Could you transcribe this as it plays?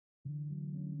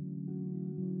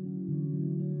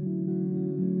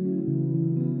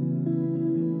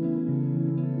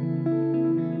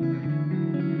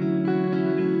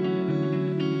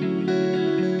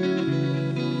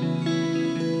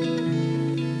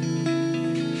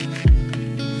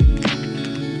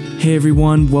Hey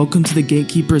everyone, welcome to the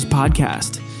Gatekeepers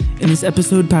podcast. In this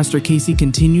episode, Pastor Casey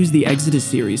continues the Exodus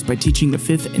series by teaching the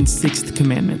 5th and 6th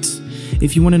commandments.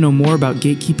 If you want to know more about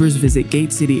Gatekeepers, visit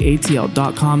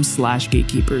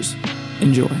gatecityatl.com/gatekeepers.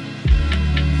 Enjoy.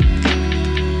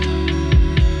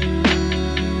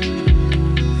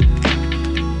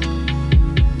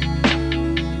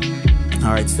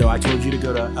 All right, so I told you to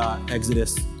go to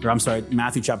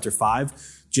Matthew chapter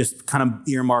 5. Just kind of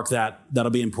earmark that. That'll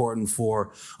be important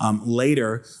for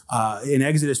later. In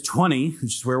Exodus 20,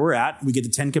 which is where we're at, we get the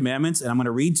 10 commandments, and I'm going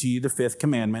to read to you the 5th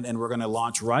commandment, and we're going to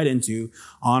launch right into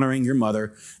honoring your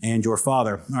mother and your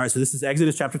father. All right, so this is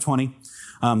Exodus chapter 20.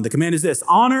 The command is this: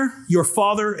 honor your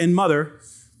father and mother,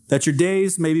 that your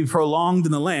days may be prolonged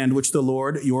in the land which the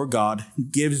Lord your God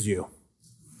gives you.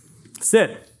 That's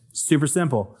it. Super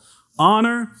simple.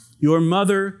 Honor your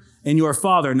mother and your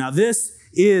father. Now, this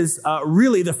is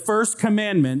really the first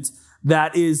commandment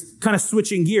that is kind of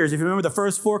switching gears. If you remember, the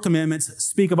first 4 commandments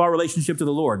speak of our relationship to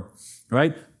the Lord,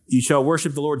 right? You shall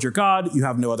worship the Lord your God. You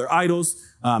have no other idols.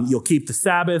 You'll keep the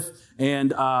Sabbath,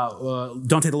 and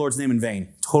don't take the Lord's name in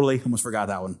vain. Totally almost forgot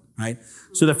that one, right?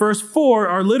 So the first 4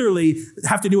 are literally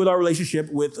have to do with our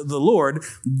relationship with the Lord.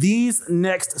 These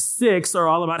next 6 are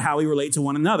all about how we relate to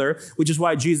one another, which is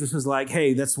why Jesus was like,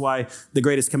 hey, that's why the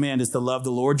greatest command is to love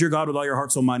the Lord your God with all your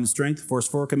heart, soul, mind, and strength.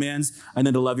 First 4 commands, and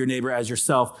then to love your neighbor as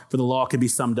yourself, for the law can be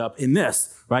summed up in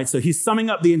this, right? So he's summing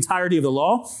up the entirety of the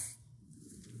law.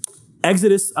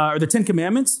 Exodus, or the 10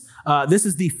 commandments, this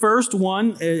is the first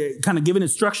one, kind of giving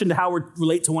instruction to how we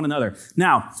relate to one another.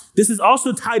 Now, this is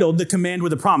also titled the command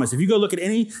with a promise. If you go look at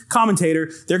any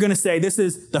commentator, they're going to say this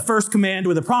is the first command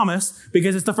with a promise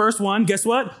because it's the first one, guess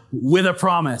what? With a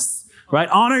promise, right?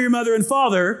 Honor your mother and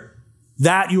father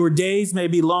that your days may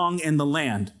be long in the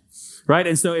land. Right.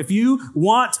 And so if you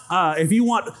want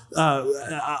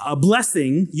a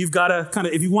blessing, you've got to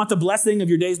if you want the blessing of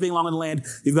your days being long in the land,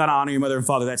 you've got to honor your mother and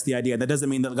father. That's the idea. That doesn't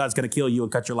mean that God's going to kill you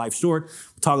and cut your life short.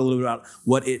 We'll talk a little bit about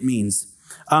what it means.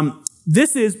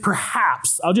 This is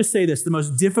perhaps, I'll just say this, the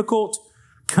most difficult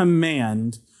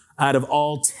command out of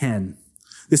all 10.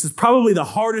 This is probably the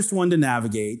hardest one to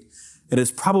navigate. It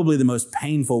is probably the most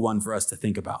painful one for us to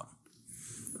think about.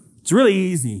 It's really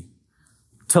easy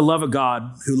to love a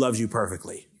God who loves you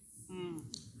perfectly,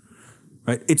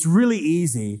 right? It's really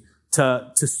easy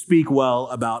to speak well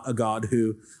about a God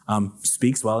who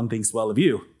speaks well and thinks well of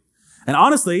you. And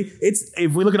honestly,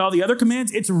 if we look at all the other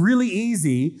commands, it's really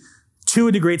easy to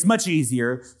a degree. It's much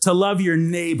easier to love your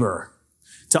neighbor,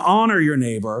 to honor your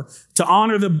neighbor, to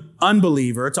honor the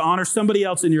unbeliever, to honor somebody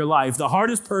else in your life. The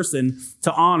hardest person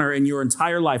to honor in your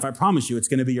entire life, I promise you, it's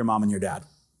going to be your mom and your dad.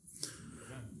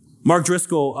 Mark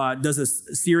Driscoll does a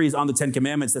series on the 10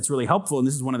 commandments that's really helpful. And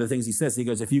this is one of the things he says. He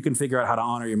goes, if you can figure out how to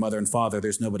honor your mother and father,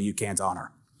 there's nobody you can't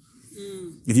honor.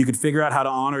 If you could figure out how to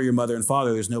honor your mother and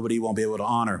father, there's nobody you won't be able to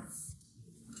honor.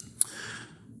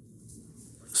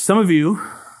 Some of you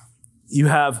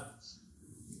have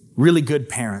really good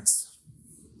parents.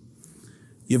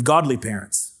 You have godly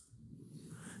parents.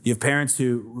 You have parents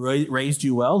who raised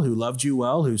you well, who loved you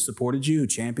well, who supported you, who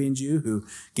championed you, who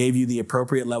gave you the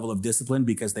appropriate level of discipline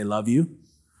because they love you.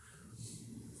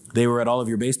 They were at all of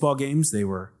your baseball games. They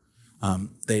were,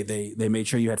 they made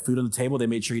sure you had food on the table. They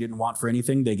made sure you didn't want for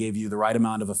anything. They gave you the right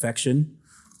amount of affection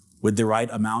with the right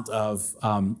amount of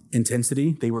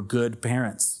intensity. They were good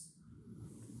parents.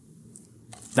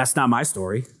 That's not my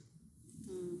story.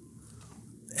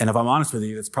 And if I'm honest with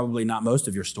you, that's probably not most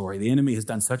of your story. The enemy has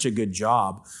done such a good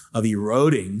job of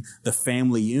eroding the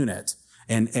family unit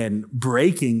and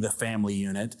breaking the family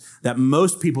unit that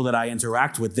most people that I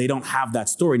interact with, they don't have that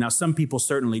story. Now, some people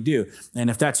certainly do. And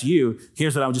if that's you,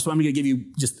 here's what I'm going to give you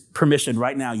just permission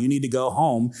right now. You need to go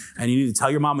home and you need to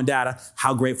tell your mom and dad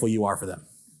how grateful you are for them.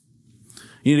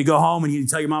 You need to go home and you need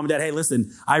to tell your mom and dad, hey,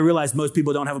 listen, I realize most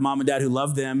people don't have a mom and dad who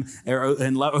love them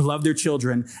and love their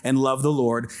children and love the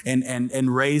Lord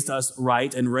and raised us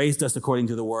right and raised us according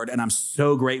to the word. And I'm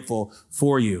so grateful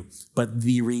for you. But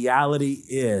the reality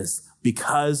is,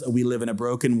 because we live in a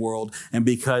broken world and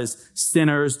because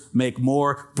sinners make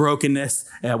more brokenness,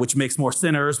 which makes more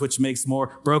sinners, which makes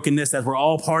more brokenness, as we're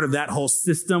all part of that whole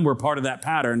system, we're part of that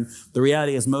pattern. The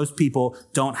reality is most people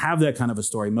don't have that kind of a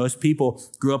story. Most people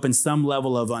grew up in some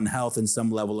level of unhealth and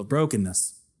some level of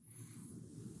brokenness.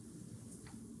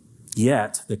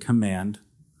 Yet the command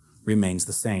remains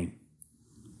the same.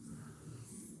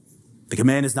 The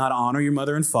command is not to honor your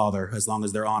mother and father as long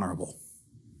as they're honorable.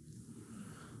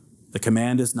 The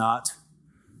command is not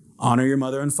honor your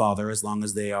mother and father as long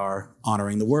as they are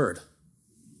honoring the word.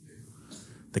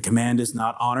 The command is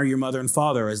not honor your mother and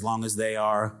father as long as they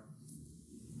are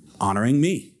honoring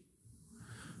me.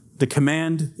 The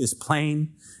command is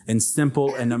plain and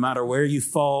simple, and no matter where you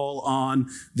fall on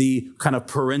the kind of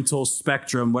parental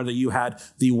spectrum, whether you had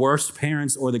the worst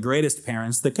parents or the greatest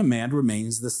parents, the command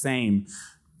remains the same.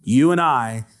 You and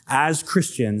I, as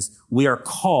Christians, we are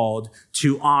called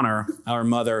to honor our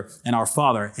mother and our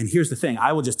father. And here's the thing.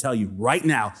 I will just tell you right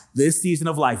now, this season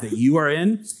of life that you are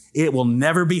in, it will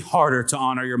never be harder to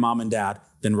honor your mom and dad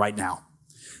than right now.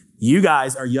 You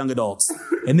guys are young adults,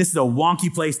 and this is a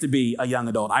wonky place to be a young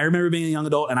adult. I remember being a young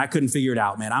adult, and I couldn't figure it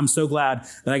out, man. I'm so glad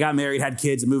that I got married, had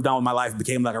kids, and moved on with my life and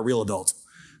became like a real adult,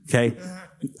 okay?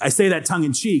 I say that tongue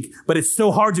in cheek, but it's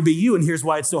so hard to be you, and here's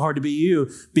why it's so hard to be you,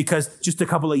 because just a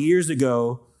couple of years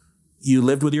ago, you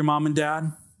lived with your mom and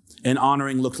dad, and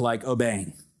honoring looked like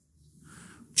obeying.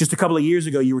 Just a couple of years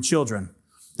ago, you were children.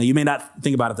 Now, you may not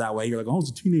think about it that way. You're like, oh,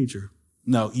 it's a teenager.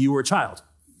 No, you were a child,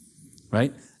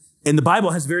 right? And the Bible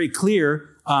has very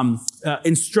clear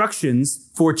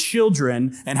instructions for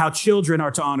children and how children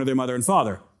are to honor their mother and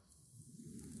father.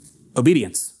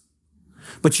 Obedience.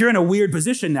 But you're in a weird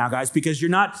position now, guys, because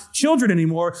you're not children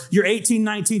anymore. You're 18,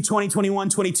 19, 20, 21,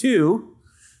 22.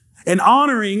 And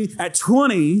honoring at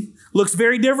 20 looks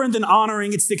very different than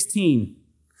honoring at 16.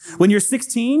 When you're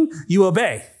 16, you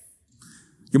obey.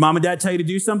 Your mom and dad tell you to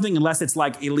do something, unless it's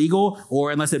like illegal or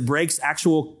unless it breaks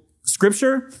actual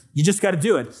Scripture, you just got to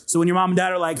do it. So when your mom and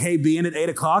dad are like, hey, be in at 8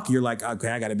 o'clock, you're like, okay,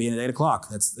 I got to be in at 8 o'clock.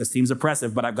 That seems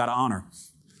oppressive, but I've got to honor,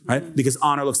 right? Because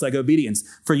honor looks like obedience.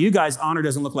 For you guys, honor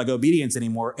doesn't look like obedience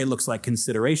anymore. It looks like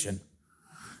consideration.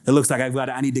 It looks like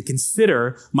I need to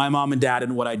consider my mom and dad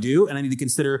and what I do, and I need to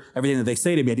consider everything that they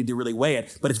say to me. I need to really weigh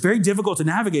it. But it's very difficult to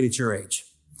navigate at your age.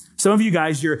 Some of you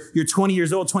guys, you're 20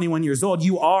 years old, 21 years old.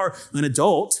 You are an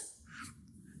adult,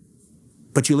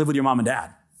 but you live with your mom and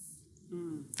dad.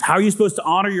 How are you supposed to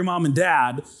honor your mom and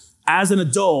dad as an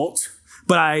adult,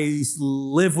 but I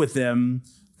live with them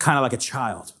kind of like a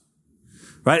child,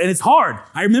 right? And it's hard.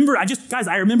 I remember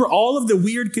all of the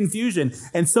weird confusion,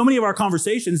 and so many of our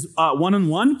conversations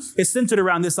one-on-one is centered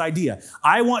around this idea.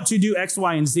 I want to do X,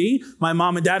 Y, and Z. My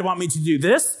mom and dad want me to do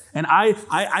this, and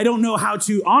I don't know how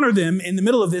to honor them in the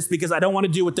middle of this because I don't want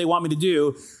to do what they want me to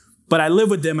do, but I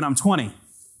live with them and I'm 20.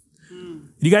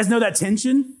 You guys know that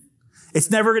tension?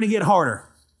 It's never going to get harder.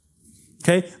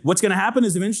 Okay, what's going to happen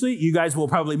is eventually you guys will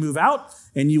probably move out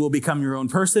and you will become your own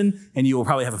person and you will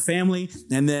probably have a family.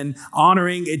 And then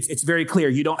honoring, it's very clear.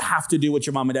 You don't have to do what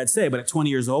your mom and dad say, but at 20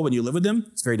 years old, when you live with them,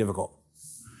 it's very difficult.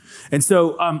 And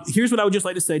so here's what I would just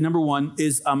like to say. Number one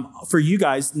is for you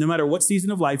guys, no matter what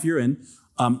season of life you're in,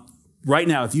 right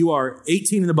now, if you are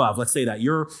 18 and above, let's say that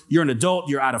you're an adult,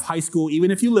 you're out of high school,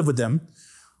 even if you live with them,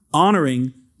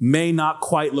 honoring may not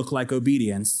quite look like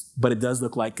obedience, but it does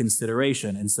look like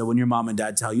consideration. And so when your mom and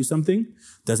dad tell you something,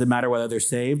 doesn't matter whether they're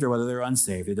saved or whether they're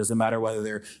unsaved. It doesn't matter whether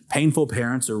they're painful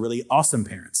parents or really awesome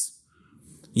parents.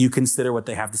 You consider what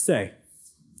they have to say.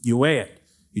 You weigh it.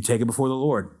 You take it before the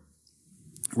Lord.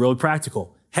 Really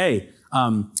practical. Hey,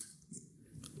 mom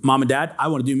and dad, I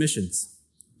want to do missions.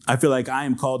 I feel like I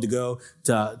am called to go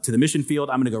to the mission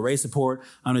field. I'm going to go raise support.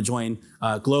 I'm going to join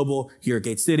Global here at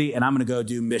Gate City, and I'm going to go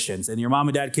do missions. And your mom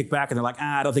and dad kick back, and they're like,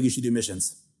 I don't think you should do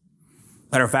missions.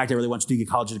 Matter of fact, I really want you to get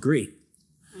a college degree.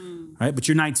 Right? But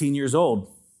you're 19 years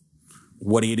old.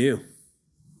 What do?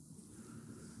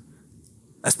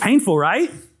 That's painful, right?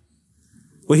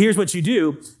 Well, here's what you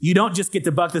do. You don't just get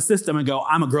to buck the system and go,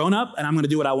 I'm a grown-up, and I'm going to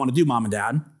do what I want to do, mom and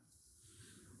dad.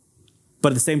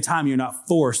 But at the same time, you're not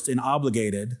forced and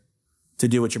obligated to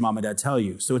do what your mom and dad tell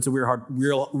you. So it's a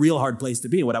real hard place to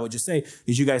be. And what I would just say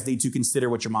is you guys need to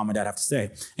consider what your mom and dad have to say.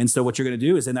 And so what you're going to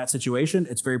do is in that situation,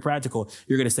 it's very practical.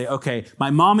 You're going to say, okay, my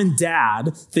mom and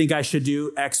dad think I should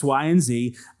do X, Y, and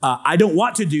Z. I don't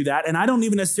want to do that. And I don't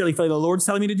even necessarily feel like the Lord's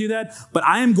telling me to do that, but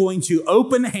I am going to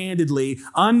open-handedly,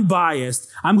 unbiased,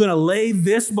 I'm going to lay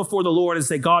this before the Lord and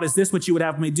say, God, is this what you would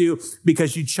have me do?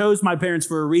 Because you chose my parents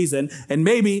for a reason. And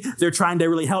maybe they're trying to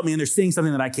really help me and they're seeing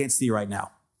something that I can't see right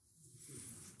now.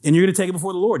 And you're going to take it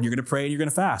before the Lord. You're going to pray and you're going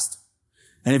to fast.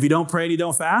 And if you don't pray and you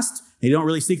don't fast, and you don't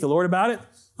really seek the Lord about it,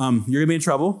 you're going to be in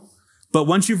trouble. But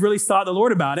once you've really sought the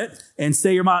Lord about it and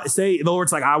say the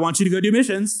Lord's like, I want you to go do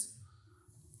missions,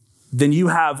 then you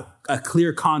have a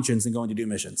clear conscience in going to do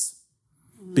missions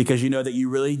because you know that you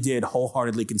really did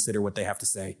wholeheartedly consider what they have to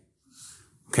say.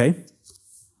 Okay?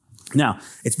 Now,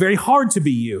 it's very hard to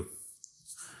be you.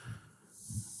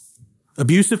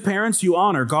 Abusive parents, you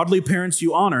honor. Godly parents,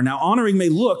 you honor. Now, honoring may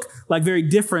look very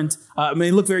different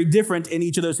in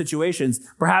each of those situations.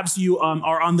 Perhaps you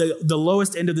are on the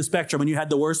lowest end of the spectrum and you had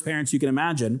the worst parents you can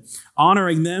imagine.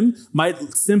 Honoring them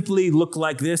might simply look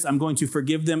like this. I'm going to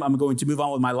forgive them. I'm going to move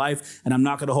on with my life, and I'm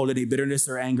not going to hold any bitterness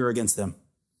or anger against them.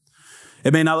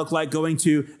 It may not look like going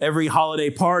to every holiday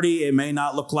party. It may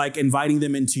not look like inviting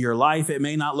them into your life. It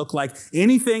may not look like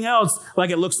anything else like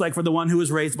it looks like for the one who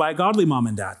was raised by a godly mom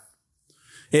and dad.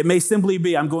 It may simply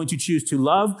be, I'm going to choose to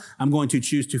love, I'm going to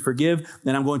choose to forgive,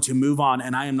 then I'm going to move on,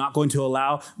 and I am not going to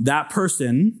allow that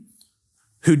person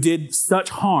who did such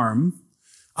harm,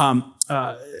 I'm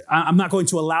not going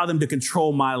to allow them to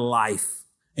control my life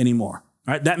anymore.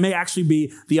 Right? That may actually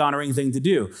be the honoring thing to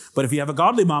do. But if you have a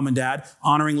godly mom and dad,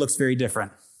 honoring looks very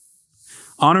different.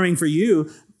 Honoring for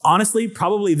you, honestly,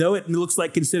 probably though it looks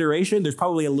like consideration, there's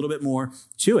probably a little bit more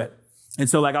to it. And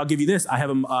so I'll give you this. I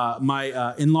have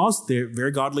my in-laws. They're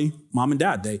very godly mom and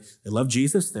dad. They love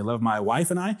Jesus. They love my wife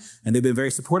and I, and they've been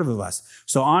very supportive of us.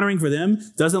 So honoring for them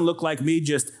doesn't look like me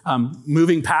just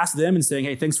moving past them and saying,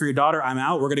 hey, thanks for your daughter. I'm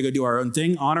out. We're going to go do our own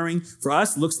thing. Honoring for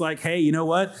us looks like, hey, you know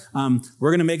what?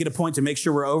 We're going to make it a point to make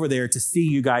sure we're over there to see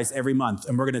you guys every month.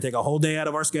 And we're going to take a whole day out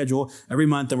of our schedule every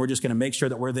month. And we're just going to make sure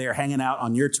that we're there hanging out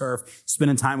on your turf,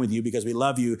 spending time with you because we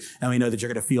love you. And we know that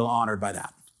you're going to feel honored by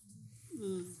that.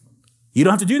 You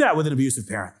don't have to do that with an abusive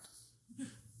parent.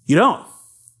 You don't,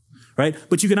 right?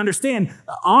 But you can understand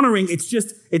honoring, it's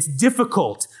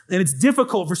difficult. And it's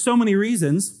difficult for so many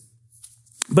reasons.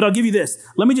 But I'll give you this.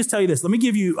 Let me just tell you this. Let me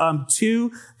give you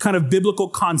two kind of biblical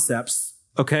concepts,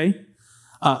 okay?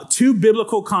 Two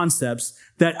biblical concepts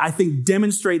that I think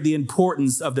demonstrate the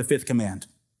importance of the fifth command.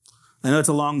 I know it's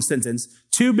a long sentence.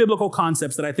 Two biblical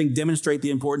concepts that I think demonstrate the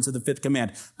importance of the fifth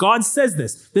command. God says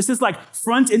this. This is like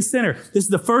front and center. This is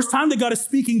the first time that God is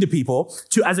speaking to people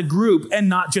as a group and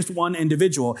not just one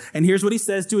individual. And here's what he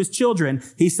says to his children.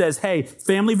 He says, hey,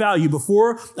 family value.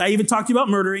 Before I even talk to you about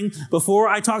murdering, before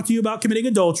I talk to you about committing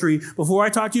adultery, before I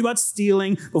talk to you about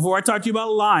stealing, before I talk to you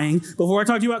about lying, before I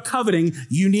talk to you about coveting,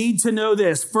 you need to know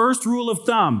this. First rule of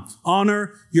thumb,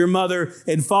 honor your mother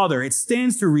and father. It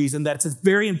stands to reason that it's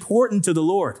very important to the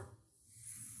Lord.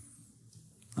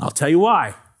 I'll tell you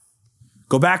why.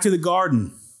 Go back to the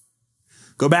garden.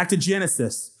 Go back to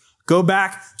Genesis. Go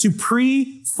back to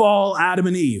pre-fall Adam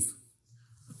and Eve.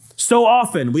 So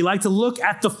often we like to look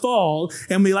at the fall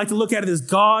and we like to look at it as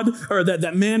God, or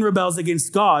that man rebels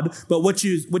against God. But which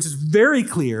is very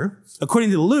clear, according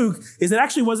to Luke, is it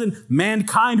actually wasn't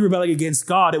mankind rebelling against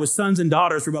God. It was sons and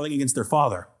daughters rebelling against their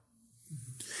father.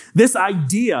 This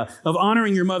idea of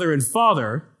honoring your mother and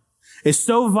father is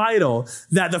so vital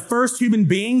that the first human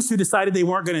beings who decided they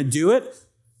weren't going to do it,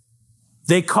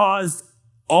 they caused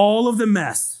all of the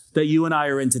mess that you and I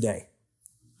are in today.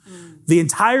 The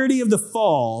entirety of the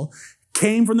fall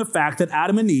came from the fact that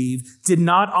Adam and Eve did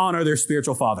not honor their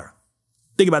spiritual father.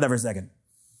 Think about that for a second.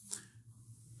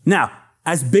 Now,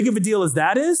 as big of a deal as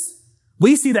that is,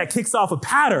 we see that kicks off a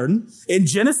pattern in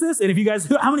Genesis. And if you guys,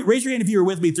 raise your hand if you were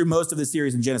with me through most of the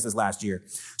series in Genesis last year.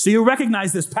 So you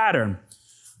recognize this pattern.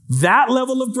 That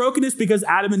level of brokenness because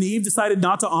Adam and Eve decided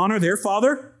not to honor their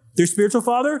father, their spiritual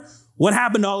father. What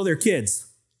happened to all of their kids?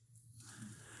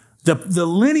 The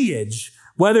lineage,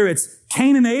 whether it's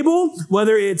Cain and Abel,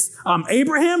 whether it's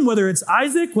Abraham, whether it's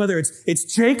Isaac, whether it's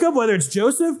Jacob, whether it's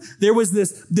Joseph, there was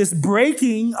this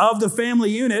breaking of the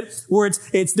family unit where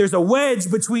there's a wedge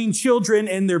between children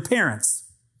and their parents.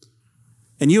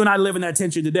 And you and I live in that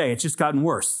tension today. It's just gotten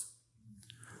worse.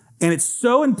 And it's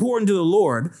so important to the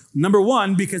Lord, number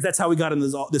one, because that's how we got into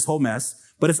this whole mess.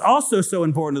 But it's also so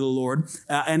important to the Lord.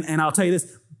 And I'll tell you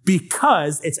this,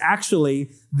 because it's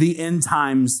actually the end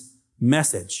times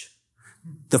message.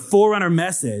 The forerunner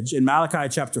message in Malachi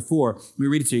chapter 4. Let me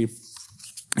read it to you.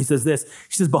 He says this.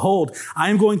 He says, behold, I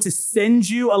am going to send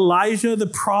you Elijah the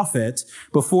prophet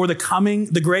before the coming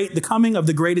of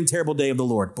the great and terrible day of the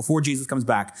Lord, before Jesus comes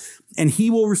back. And he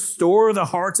will restore the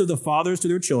hearts of the fathers to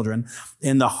their children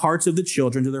and the hearts of the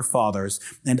children to their fathers.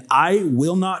 And I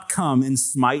will not come and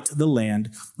smite the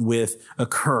land with a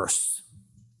curse.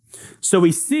 So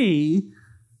we see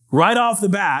right off the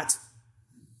bat,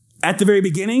 at the very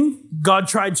beginning, God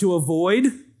tried to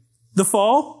avoid the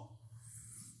fall.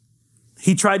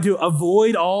 He tried to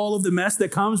avoid all of the mess that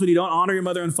comes when you don't honor your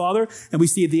mother and father. And we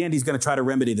see at the end, he's going to try to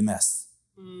remedy the mess.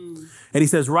 And he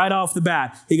says right off the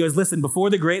bat, he goes, listen, before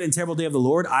the great and terrible day of the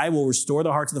Lord, I will restore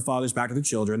the hearts of the fathers back to the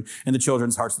children and the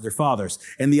children's hearts to their fathers.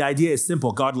 And the idea is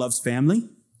simple. God loves family.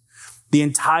 The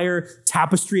entire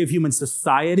tapestry of human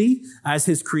society as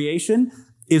his creation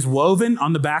is woven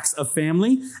on the backs of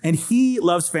family. And he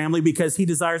loves family because he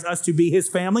desires us to be his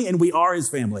family and we are his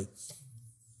family.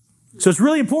 So it's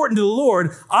really important to the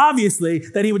Lord, obviously,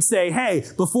 that he would say, hey,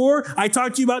 before I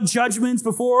talk to you about judgments,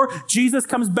 before Jesus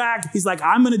comes back, he's like,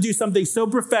 I'm going to do something so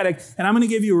prophetic and I'm going to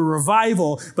give you a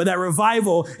revival. But that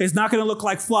revival is not going to look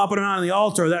like flopping around on the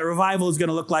altar. That revival is going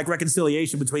to look like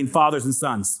reconciliation between fathers and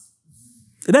sons.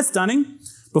 Isn't that stunning?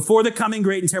 before the coming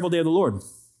great and terrible day of the Lord.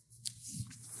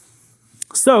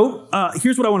 So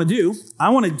here's what I want to do. I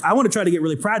want to try to get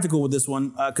really practical with this one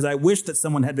because I wish that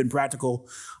someone had been practical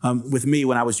with me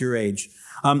when I was your age.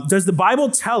 Does the Bible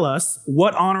tell us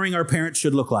what honoring our parents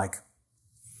should look like?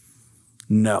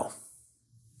 No,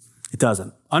 it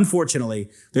doesn't. Unfortunately,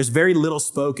 there's very little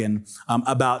spoken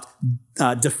about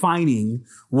defining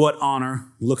what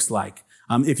honor looks like.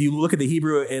 If you look at the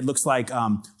Hebrew, it looks like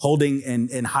holding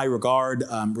in high regard,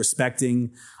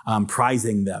 respecting,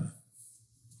 prizing them.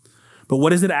 But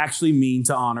what does it actually mean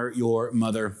to honor your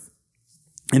mother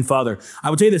and father? I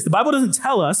would tell you this. The Bible doesn't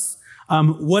tell us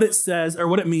what it says or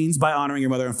what it means by honoring your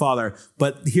mother and father.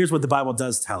 But here's what the Bible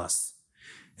does tell us.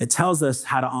 It tells us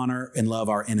how to honor and love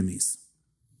our enemies.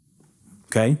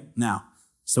 Okay? Now,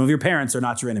 some of your parents are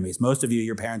not your enemies. Most of you,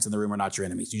 your parents in the room are not your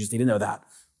enemies. You just need to know that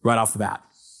right off the bat.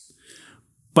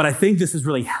 But I think this is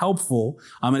really helpful.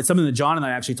 And it's something that John and I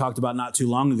actually talked about not too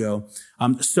long ago.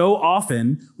 So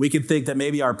often we could think that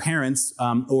maybe our parents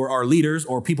or our leaders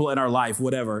or people in our life,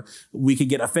 whatever, we could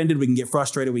get offended, we can get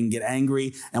frustrated, we can get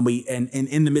angry. And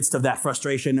in the midst of that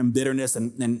frustration and bitterness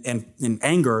and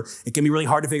anger, it can be really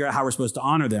hard to figure out how we're supposed to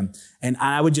honor them. And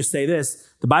I would just say this.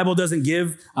 The Bible doesn't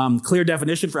give clear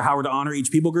definition for how we're to honor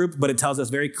each people group, but it tells us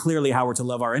very clearly how we're to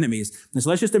love our enemies. And so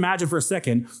let's just imagine for a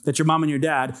second that your mom and your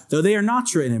dad, though they are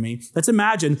not your enemy, let's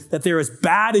imagine that they're as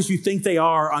bad as you think they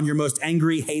are on your most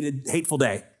angry, hateful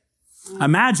day.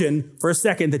 Imagine for a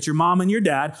second that your mom and your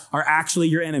dad are actually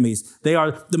your enemies. They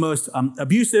are the most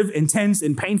abusive, intense,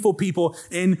 and painful people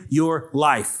in your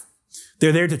life.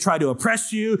 They're there to try to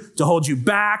oppress you, to hold you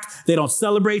back. They don't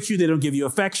celebrate you. They don't give you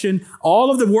affection.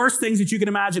 All of the worst things that you can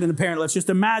imagine in a parent. Let's just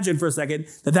imagine for a second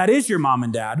that that is your mom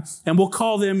and dad, and we'll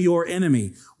call them your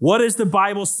enemy. What does the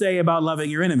Bible say about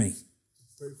loving your enemy?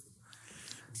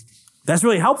 That's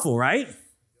really helpful, right?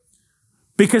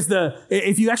 Because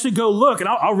if you actually go look, and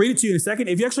I'll read it to you in a second.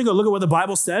 If you actually go look at what the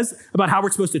Bible says about how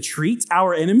we're supposed to treat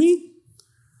our enemy,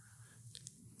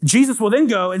 Jesus will then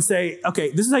go and say, okay,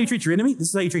 this is how you treat your enemy. This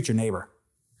is how you treat your neighbor.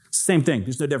 Same thing.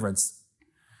 There's no difference.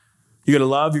 You're going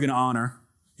to love. You're going to honor.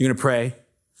 You're going to pray.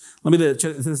 Let me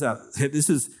check this out.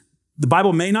 The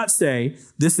Bible may not say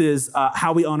this is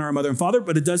how we honor our mother and father,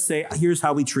 but it does say here's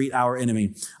how we treat our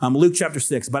enemy. Luke chapter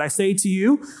 6. But I say to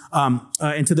you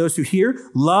and to those who hear,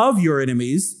 love your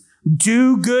enemies.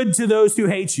 Do good to those who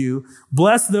hate you.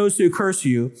 Bless those who curse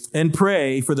you. And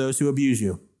pray for those who abuse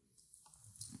you.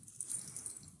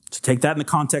 So take that in the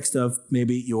context of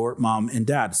maybe your mom and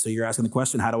dad. So you're asking the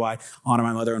question, how do I honor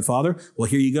my mother and father? Well,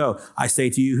 here you go. I say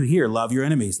to you who hear, love your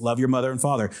enemies, love your mother and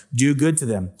father, do good to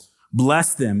them.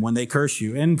 Bless them when they curse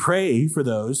you and pray for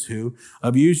those who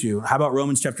abuse you. How about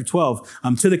Romans chapter 12?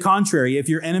 To the contrary, if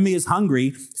your enemy is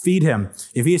hungry, feed him.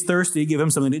 If he is thirsty, give him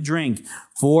something to drink.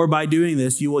 For by doing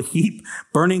this, you will heap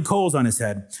burning coals on his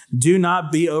head. Do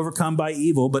not be overcome by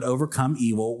evil, but overcome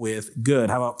evil with good.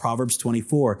 How about Proverbs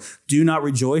 24? Do not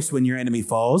rejoice when your enemy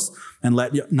falls, and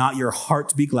let not your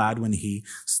heart be glad when he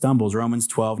stumbles. Romans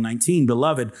 12:19.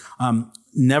 Beloved,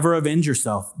 never avenge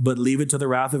yourself, but leave it to the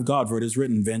wrath of God, for it is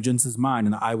written, vengeance is mine,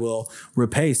 and I will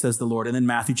repay, says the Lord. And then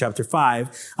Matthew chapter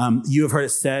 5, you have heard it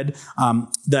said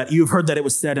that it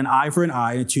was said, an eye for an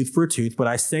eye and a tooth for a tooth. But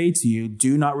I say to you,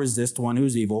 do not resist one who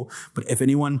is evil. But if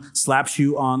anyone slaps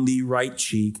you on the right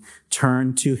cheek,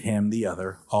 turn to him the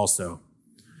other also.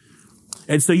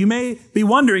 And so you may be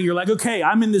wondering, you're like, okay,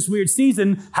 I'm in this weird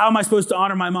season. How am I supposed to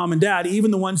honor my mom and dad,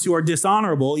 even the ones who are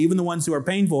dishonorable, even the ones who are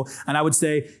painful? And I would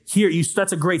say,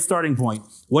 that's a great starting point.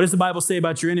 What does the Bible say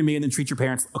about your enemy? And then treat your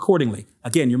parents accordingly.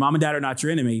 Again, your mom and dad are not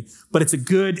your enemy, but it's a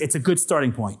good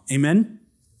starting point. Amen?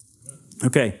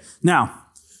 Okay. Now,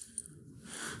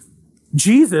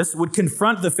 Jesus would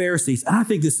confront the Pharisees. And I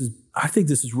think this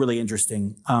is really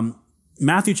interesting.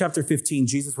 Matthew chapter 15,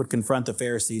 Jesus would confront the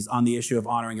Pharisees on the issue of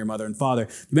honoring your mother and father.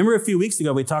 Remember a few weeks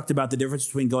ago, we talked about the difference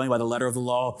between going by the letter of the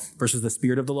law versus the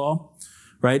spirit of the law,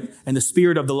 right? And the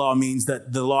spirit of the law means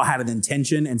that the law had an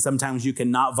intention, and sometimes you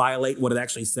cannot violate what it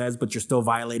actually says, but you're still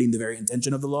violating the very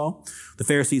intention of the law. The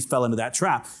Pharisees fell into that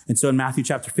trap. And so in Matthew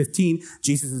chapter 15,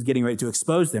 Jesus is getting ready to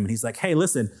expose them. And he's like, hey,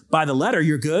 listen, by the letter,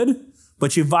 you're good,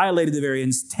 but you violated the very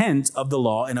intent of the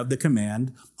law and of the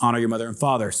command, honor your mother and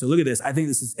father. So look at this. I think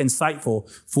this is insightful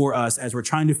for us as we're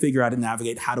trying to figure out and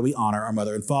navigate how do we honor our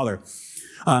mother and father.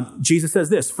 Jesus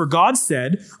says this, for God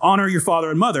said, honor your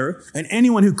father and mother, and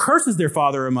anyone who curses their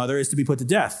father or mother is to be put to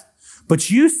death.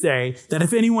 But you say that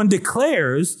if anyone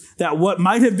declares that what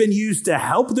might have been used to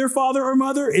help their father or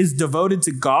mother is devoted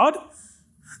to God,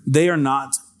 they are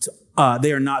not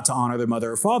to honor their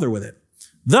mother or father with it.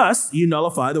 Thus, you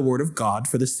nullify the word of God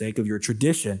for the sake of your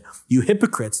tradition. You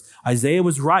hypocrites, Isaiah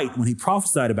was right when he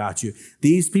prophesied about you.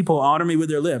 These people honor me with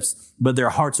their lips, but their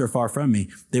hearts are far from me.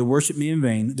 They worship me in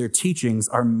vain. Their teachings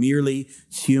are merely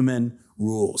human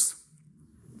rules.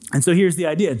 And so here's the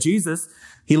idea. Jesus,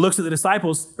 he looks at the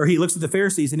disciples, or he looks at the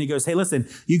Pharisees, and he goes, hey, listen,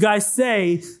 you guys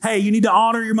say, hey, you need to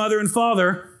honor your mother and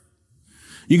father.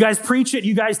 You guys preach it.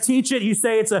 You guys teach it. You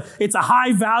say it's a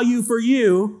high value for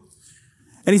you.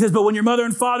 And he says, but when your mother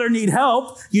and father need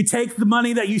help, you take the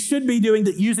money that you should be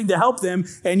using to help them,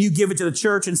 and you give it to the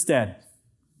church instead.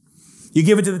 You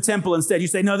give it to the temple instead. You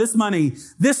say, no, this money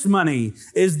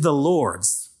is the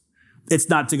Lord's. It's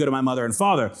not to go to my mother and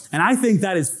father. And I think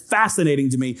that is fascinating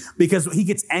to me because he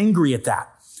gets angry at that.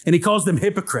 And he calls them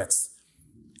hypocrites.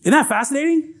 Isn't that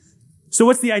fascinating? So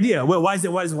what's the idea? Well, why is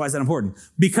that important?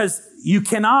 Because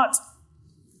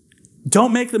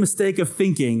don't make the mistake of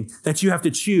thinking that you have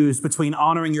to choose between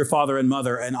honoring your father and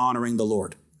mother and honoring the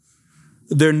Lord.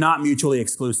 They're not mutually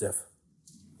exclusive.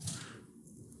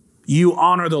 You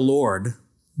honor the Lord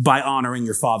by honoring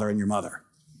your father and your mother.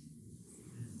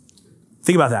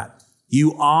 Think about that.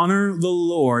 You honor the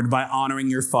Lord by honoring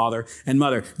your father and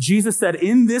mother. Jesus said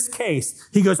in this case,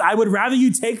 he goes, I would rather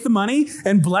you take the money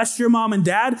and bless your mom and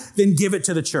dad than give it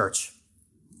to the church.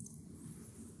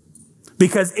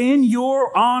 Because in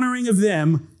your honoring of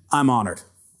them, I'm honored.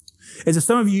 And so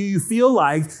some of you feel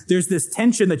like there's this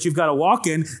tension that you've got to walk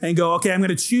in and go, okay, I'm going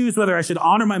to choose whether I should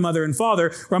honor my mother and father,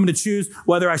 or I'm going to choose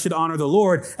whether I should honor the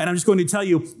Lord. And I'm just going to tell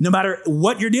you, no matter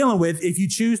what you're dealing with, if you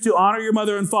choose to honor your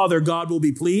mother and father, God will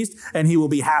be pleased and he will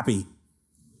be happy.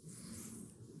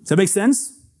 Does that make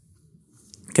sense?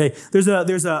 Okay. There's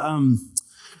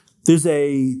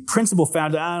a principle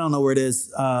found, I don't know where it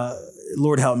is.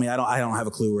 Lord help me. I don't have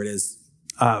a clue where it is.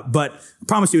 But I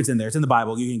promise you it's in there. It's in the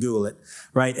Bible. You can Google it,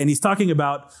 right? And he's talking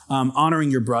about honoring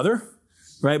your brother,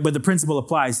 right? But the principle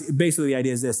applies. Basically, the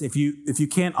idea is this. If you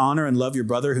can't honor and love your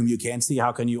brother whom you can see,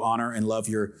 how can you honor and love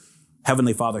your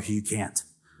heavenly Father who you can't?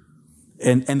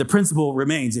 And the principle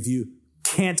remains. If you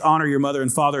can't honor your mother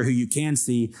and father who you can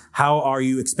see, how are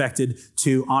you expected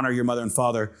to honor your mother and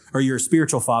father, or your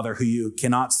spiritual father who you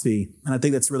cannot see? And I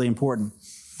think that's really important.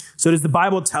 So does the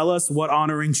Bible tell us what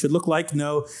honoring should look like?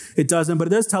 No, it doesn't. But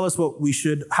it does tell us how we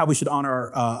should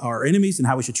honor our enemies and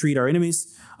how we should treat our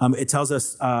enemies. It tells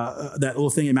us that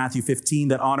little thing in Matthew 15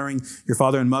 that honoring your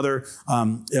father and mother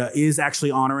is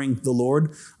actually honoring the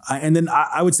Lord. And then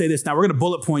I would say this. Now we're going to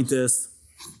bullet point this.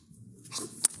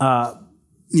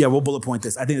 We'll bullet point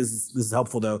this. I think this is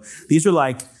helpful though. These are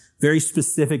like very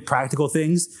specific practical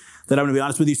things that I'm going to be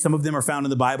honest with you. Some of them are found in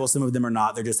the Bible. Some of them are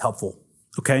not. They're just helpful.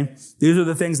 Okay. These are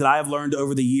the things that I have learned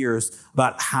over the years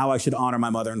about how I should honor my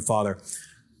mother and father.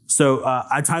 So,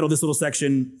 I titled this little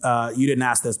section, you didn't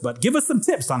ask this, but give us some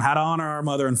tips on how to honor our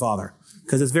mother and father,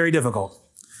 because it's very difficult.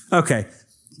 Okay.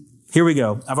 Here we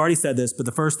go. I've already said this, but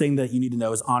the first thing that you need to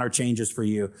know is honor changes for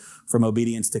you from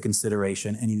obedience to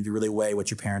consideration, and you need to really weigh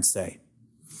what your parents say.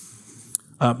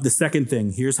 The second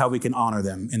thing, here's how we can honor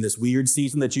them in this weird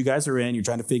season that you guys are in. You're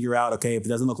trying to figure out, okay, if it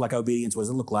doesn't look like obedience, what does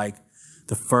it look like?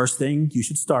 The first thing you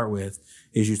should start with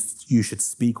is you should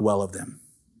speak well of them.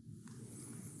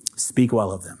 Speak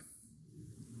well of them.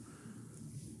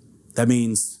 That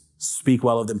means speak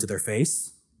well of them to their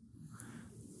face.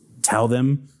 Tell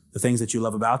them the things that you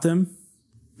love about them.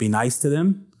 Be nice to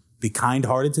them. Be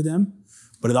kind-hearted to them.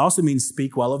 But it also means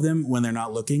speak well of them when they're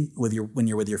not looking, when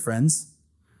you're with your friends.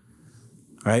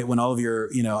 Right? When all of your,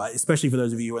 especially for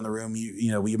those of you in the room,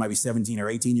 you might be 17 or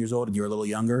 18 years old and you're a little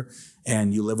younger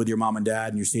and you live with your mom and dad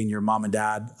and you're seeing your mom and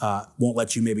dad won't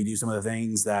let you maybe do some of the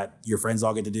things that your friends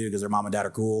all get to do because their mom and dad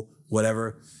are cool,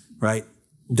 whatever, right?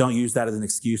 Don't use that as an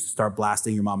excuse to start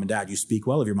blasting your mom and dad. You speak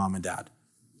well of your mom and dad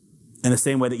in the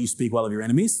same way that you speak well of your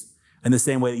enemies and the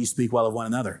same way that you speak well of one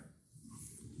another.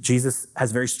 Jesus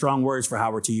has very strong words for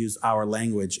how we're to use our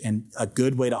language. And a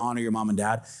good way to honor your mom and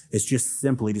dad is just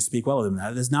simply to speak well of them.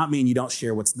 That does not mean you don't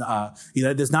share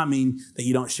that does not mean that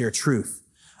you don't share truth.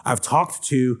 I've talked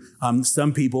to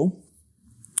some people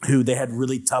who they had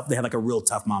like a real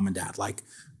tough mom and dad. Like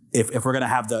if we're going to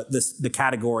have the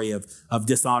category of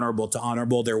dishonorable to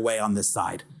honorable, they're way on this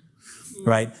side.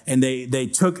 Right. And they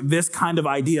took this kind of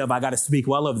idea of I got to speak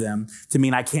well of them to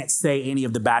mean I can't say any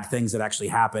of the bad things that actually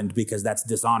happened because that's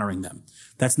dishonoring them.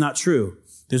 That's not true.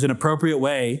 There's an appropriate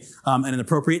way and an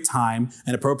appropriate time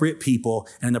and appropriate people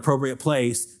and an appropriate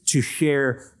place to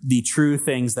share the true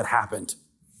things that happened.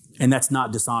 And that's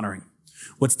not dishonoring.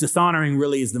 What's dishonoring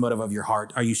really is the motive of your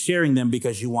heart. Are you sharing them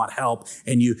because you want help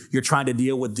and you're trying to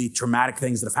deal with the traumatic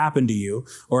things that have happened to you?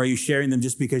 Or are you sharing them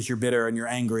just because you're bitter and you're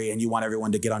angry and you want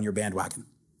everyone to get on your bandwagon?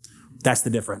 That's the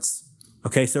difference.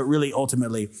 Okay, so it really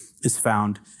ultimately is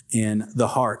found in the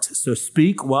heart. So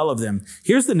speak well of them.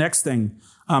 Here's the next thing.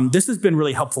 This has been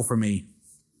really helpful for me.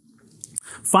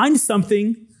 Find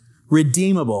something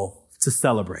redeemable to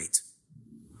celebrate.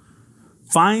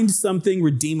 Find something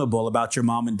redeemable about your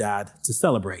mom and dad to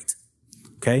celebrate.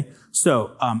 Okay,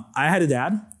 so I had a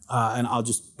dad, and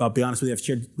I'll be honest with you. I've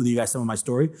shared with you guys some of my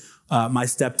story. My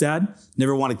stepdad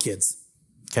never wanted kids.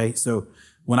 Okay, so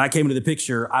when I came into the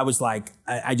picture, I was like,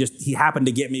 he happened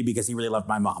to get me because he really loved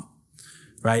my mom,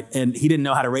 right? And he didn't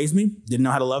know how to raise me, didn't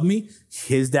know how to love me.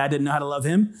 His dad didn't know how to love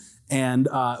him, and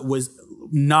was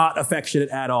not affectionate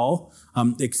at all.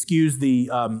 Excuse the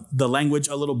language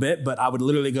a little bit, but I would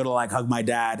literally go to like hug my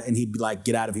dad, and he'd be like,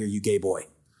 "Get out of here, you gay boy,"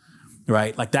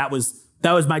 right? Like that was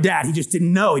my dad. He just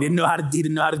didn't know. He didn't know how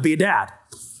to be a dad.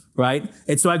 Right?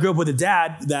 And so I grew up with a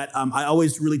dad that I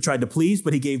always really tried to please,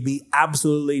 but he gave me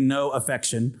absolutely no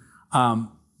affection.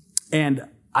 And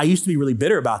I used to be really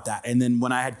bitter about that. And then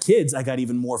when I had kids, I got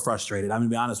even more frustrated. I'm going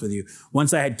to be honest with you.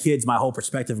 Once I had kids, my whole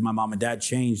perspective of my mom and dad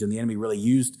changed, and the enemy really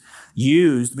used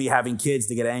me having kids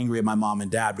to get angry at my mom and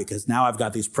dad, because now I've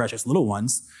got these precious little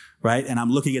ones, right? And I'm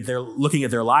looking at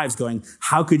their lives going,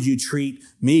 how could you treat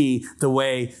me the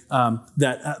way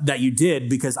that you did?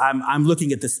 Because I'm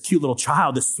looking at this cute little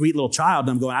child, this sweet little child,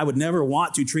 and I'm going, I would never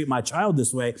want to treat my child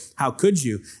this way. How could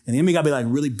you? And the enemy got me like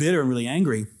really bitter and really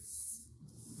angry.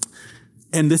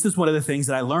 And this is one of the things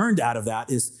that I learned out of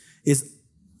that is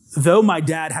though my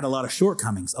dad had a lot of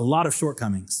shortcomings,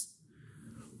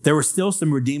 there were still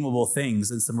some redeemable things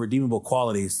and some redeemable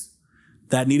qualities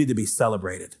that needed to be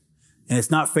celebrated. And it's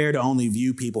not fair to only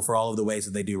view people for all of the ways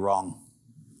that they do wrong.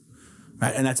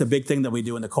 Right? And that's a big thing that we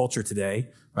do in the culture today,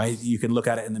 right? You can look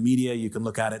at it in the media. You can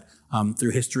look at it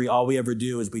through history. All we ever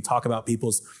do is we talk about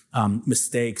people's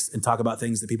mistakes and talk about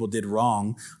things that people did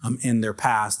wrong in their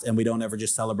past, and we don't ever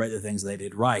just celebrate the things they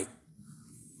did right.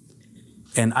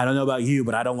 And I don't know about you,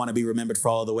 but I don't want to be remembered for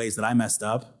all of the ways that I messed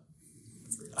up.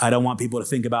 I don't want people to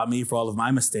think about me for all of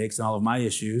my mistakes and all of my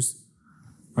issues.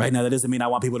 Right? Now, that doesn't mean I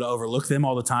want people to overlook them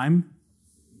all the time,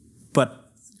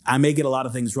 but I may get a lot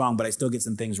of things wrong, but I still get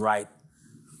some things right.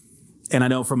 And I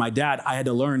know for my dad, I had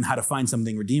to learn how to find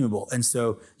something redeemable. And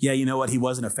so, yeah, you know what? He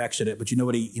wasn't affectionate, but you know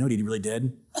what he really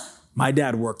did? My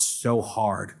dad worked so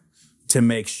hard to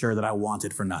make sure that I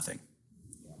wanted for nothing.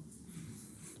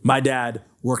 My dad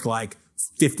worked like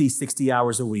 50, 60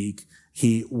 hours a week.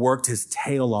 He worked his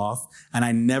tail off, and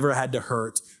I never had to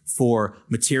hurt for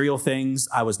material things.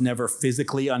 I was never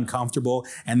physically uncomfortable,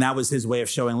 and that was his way of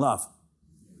showing love.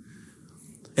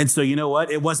 And so you know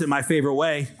what? It wasn't my favorite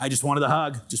way. I just wanted a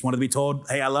hug. Just wanted to be told,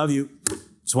 hey, I love you.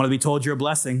 Just wanted to be told you're a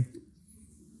blessing.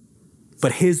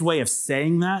 But his way of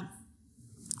saying that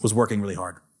was working really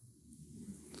hard.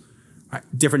 Right?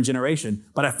 Different generation,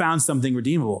 but I found something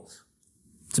redeemable.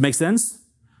 Does it make sense?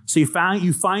 So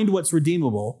you find what's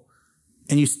redeemable,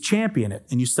 and you champion it,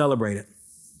 and you celebrate it.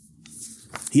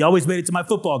 He always made it to my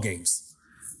football games,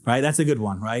 right? That's a good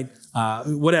one, right?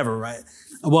 Whatever, right?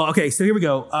 Well, okay, so here we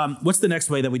go. What's the next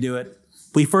way that we do it?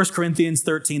 We 1 Corinthians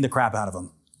 13 the crap out of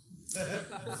them.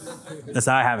 That's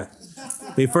how I have it.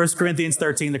 We 1 Corinthians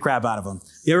 13 the crap out of them.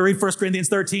 You ever read 1 Corinthians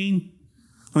 13?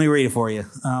 Let me read it for you.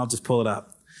 I'll just pull it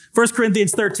up. 1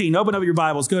 Corinthians 13. Open up your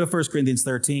Bibles. Go to 1 Corinthians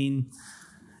 13.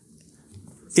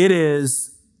 It is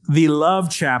the love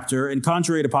chapter, and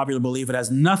contrary to popular belief, it has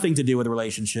nothing to do with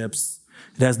relationships.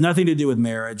 It has nothing to do with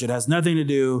marriage. It has nothing to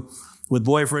do with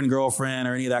boyfriend, girlfriend,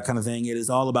 or any of that kind of thing. It is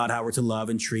all about how we're to love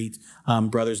and treat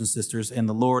brothers and sisters in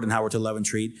the Lord, and how we're to love and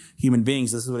treat human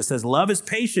beings. This is what it says. Love is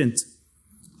patient.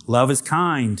 Love is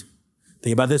kind.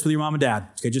 Think about this with your mom and dad.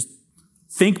 Okay, just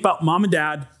think about mom and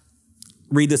dad.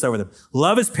 Read this over them.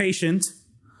 Love is patient.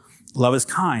 Love is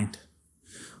kind.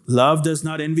 Love does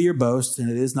not envy or boast, and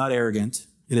it is not arrogant.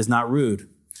 It is not rude.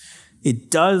 It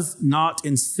does not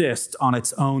insist on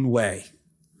its own way.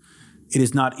 It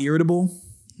is not irritable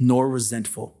nor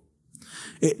resentful.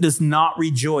 It does not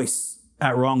rejoice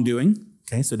at wrongdoing.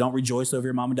 Okay, so don't rejoice over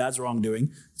your mom and dad's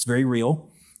wrongdoing. It's very real,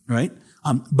 right?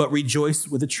 But rejoice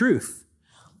with the truth.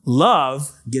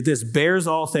 Love, get this, bears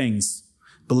all things,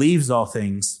 believes all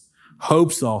things,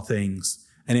 hopes all things,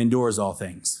 and endures all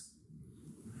things.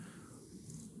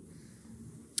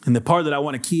 And the part that I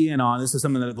want to key in on, this is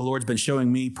something that the Lord's been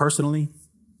showing me personally,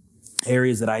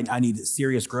 areas that I need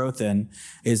serious growth in,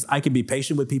 is I can be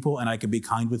patient with people, and I can be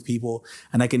kind with people,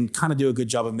 and I can kind of do a good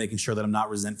job of making sure that I'm not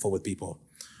resentful with people.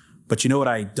 But you know what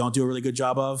I don't do a really good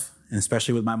job of, and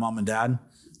especially with my mom and dad?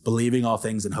 Believing all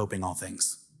things and hoping all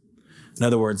things. In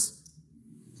other words,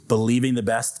 believing the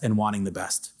best and wanting the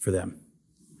best for them.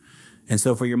 And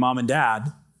so for your mom and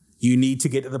dad, you need to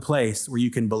get to the place where you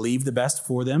can believe the best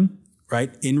for them,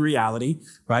 right? In reality,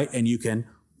 right? And you can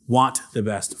want the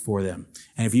best for them.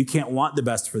 And if you can't want the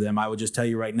best for them, I would just tell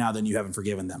you right now, then you haven't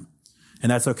forgiven them. And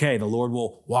that's okay. The Lord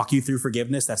will walk you through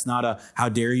forgiveness. That's not a, how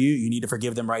dare you? You need to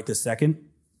forgive them right this second.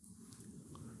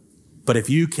 But if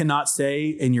you cannot say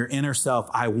in your inner self,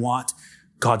 I want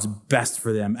God's best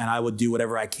for them, and I would do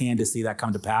whatever I can to see that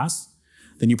come to pass,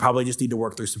 then you probably just need to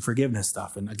work through some forgiveness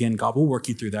stuff. And again, God will work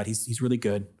you through that. He's really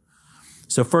good.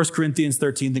 So 1 Corinthians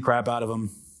 13, the crap out of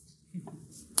them.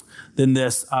 Then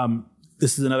this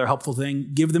is another helpful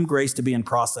thing. Give them grace to be in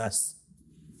process.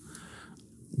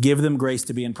 Give them grace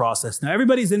to be in process. Now,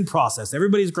 everybody's in process.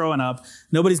 Everybody's growing up.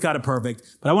 Nobody's got it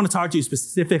perfect. But I want to talk to you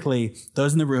specifically,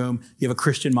 those in the room, you have a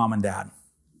Christian mom and dad.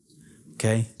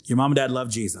 Okay? Your mom and dad love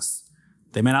Jesus.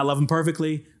 They may not love him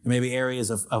perfectly. There may be areas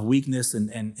of weakness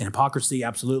and hypocrisy.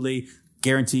 Absolutely.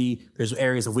 Guarantee there's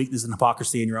areas of weakness and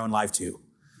hypocrisy in your own life too.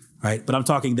 Right? But I'm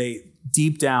talking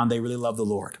deep down, they really love the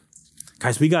Lord.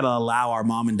 Guys, we got to allow our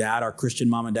mom and dad, our Christian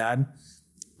mom and dad,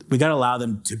 we got to allow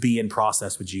them to be in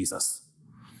process with Jesus.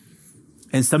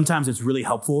 And sometimes it's really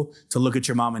helpful to look at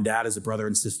your mom and dad as a brother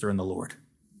and sister in the Lord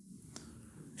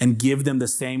and give them the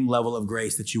same level of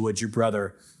grace that you would your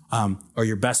brother or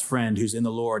your best friend who's in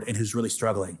the Lord and who's really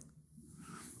struggling.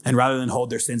 And rather than hold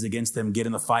their sins against them, get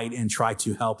in the fight and try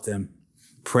to help them,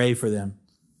 pray for them,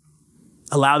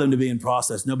 allow them to be in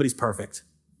process. Nobody's perfect.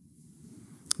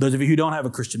 Those of you who don't have a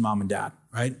Christian mom and dad,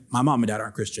 right? My mom and dad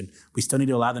aren't Christian. We still need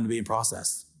to allow them to be in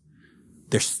process.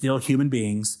 They're still human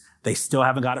beings. They still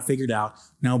haven't got it figured out.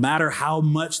 No matter how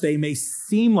much they may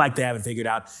seem like they have it figured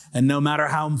out, and no matter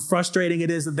how frustrating it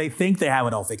is that they think they have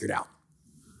it all figured out,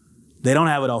 they don't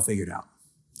have it all figured out.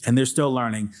 And they're still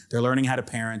learning. They're learning how to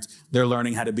parent. They're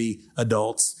learning how to be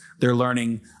adults. They're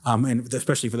learning, and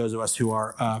especially for those of us who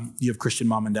are, you have Christian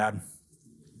mom and dad,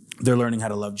 they're learning how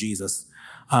to love Jesus.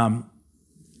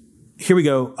 Here we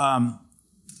go.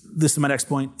 This is my next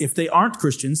point. If they aren't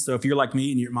Christians, so if you're like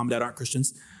me and your mom and dad aren't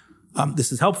Christians,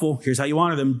 this is helpful. Here's how you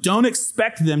honor them. Don't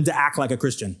expect them to act like a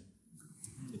Christian.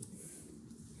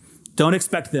 Don't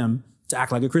expect them to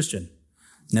act like a Christian.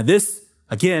 Now this,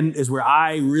 again, is where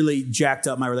I really jacked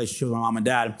up my relationship with my mom and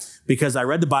dad because I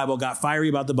read the Bible, got fiery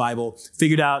about the Bible,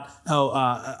 figured out,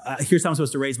 here's how I'm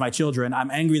supposed to raise my children.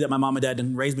 I'm angry that my mom and dad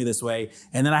didn't raise me this way.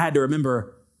 And then I had to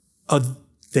remember,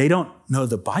 they don't know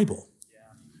the Bible. Yeah,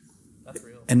 that's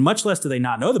real. And much less do they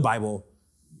not know the Bible,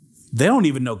 they don't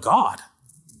even know God.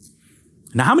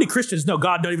 Now, how many Christians know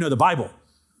God don't even know the Bible,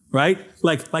 right?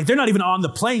 Like they're not even on the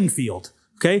playing field,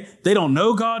 okay? They don't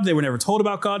know God. They were never told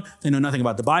about God. They know nothing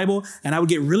about the Bible. And I would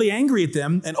get really angry at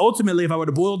them. And ultimately, if I were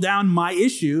to boil down my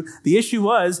issue, the issue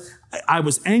was I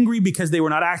was angry because they were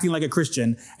not acting like a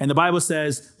Christian. And the Bible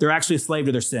says they're actually a slave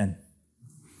to their sin.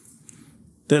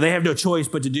 That they have no choice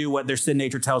but to do what their sin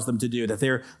nature tells them to do, that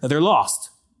they're lost.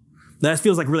 That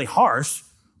feels like really harsh,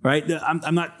 right?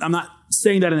 I'm not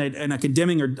saying that in a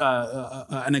condemning or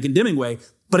in a condemning way,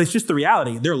 but it's just the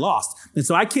reality. They're lost. And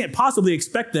so I can't possibly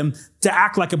expect them to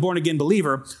act like a born again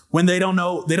believer when they don't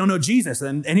know Jesus.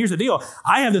 And here's the deal.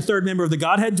 I have the third member of the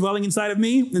Godhead dwelling inside of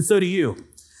me, and so do you.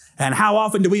 And how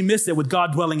often do we miss it with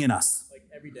God dwelling in us? Like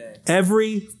every day.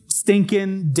 Every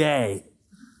stinking day.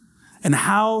 And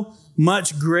how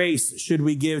much grace should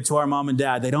we give to our mom and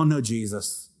dad? They don't know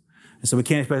Jesus. And so we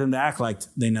can't expect them to act like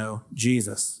they know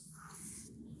Jesus.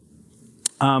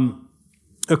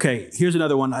 Okay, here's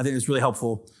another one I think is really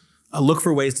helpful. Look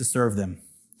for ways to serve them.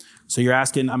 So you're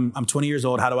asking, I'm 20 years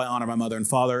old. How do I honor my mother and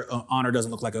father? Honor doesn't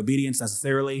look like obedience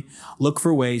necessarily. Look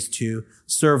for ways to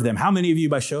serve them. How many of you,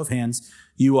 by show of hands,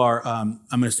 you are, I'm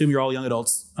going to assume you're all young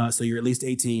adults, so you're at least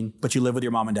 18, but you live with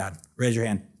your mom and dad? Raise your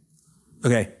hand.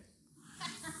 Okay.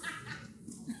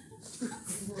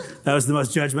 That was the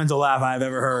most judgmental laugh I've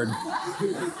ever heard.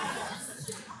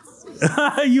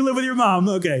 You live with your mom.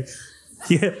 Okay.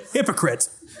 Yeah, hypocrite.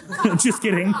 Just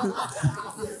kidding.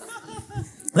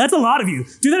 That's a lot of you.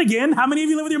 Do that again. How many of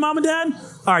you live with your mom and dad?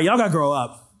 All right, y'all got to grow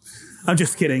up. I'm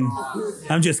just kidding.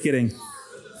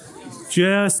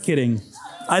 Just kidding.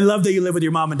 I love that you live with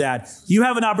your mom and dad. You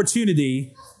have an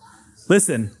opportunity.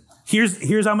 Listen,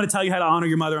 here's how I'm going to tell you how to honor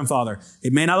your mother and father.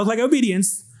 It may not look like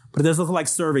obedience, but it does look like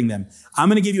serving them. I'm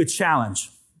going to give you a challenge.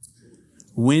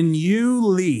 When you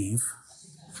leave,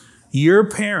 your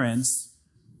parents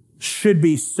should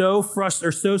be so frustrated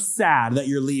or so sad that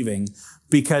you're leaving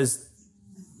because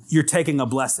you're taking a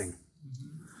blessing.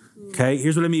 Okay,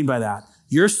 here's what I mean by that.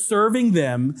 You're serving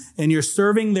them and you're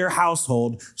serving their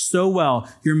household so well.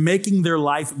 You're making their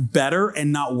life better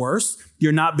and not worse.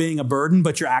 You're not being a burden,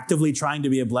 but you're actively trying to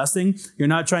be a blessing. You're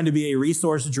not trying to be a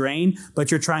resource drain,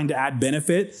 but you're trying to add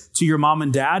benefit to your mom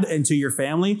and dad and to your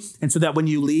family. And so that when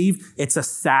you leave, it's a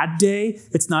sad day.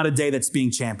 It's not a day that's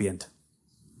being championed.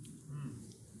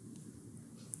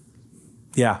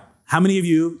 Yeah. How many of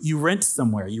you rent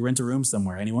somewhere? You rent a room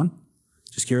somewhere? Anyone?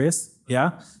 Just curious?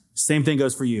 Yeah. Same thing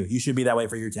goes for you. You should be that way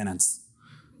for your tenants,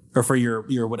 or for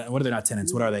your what are they not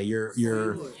tenants? What are they?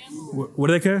 Your what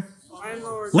are they called?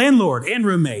 Landlord and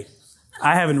roommate.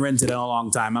 I haven't rented in a long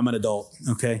time. I'm an adult.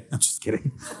 Okay, I'm just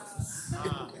kidding.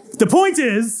 The point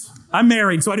is, I'm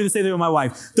married, so I do the same thing with my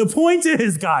wife. The point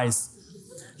is, guys,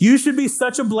 you should be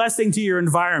such a blessing to your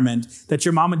environment that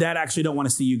your mom and dad actually don't want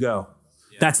to see you go.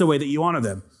 That's the way that you honor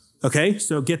them. Okay,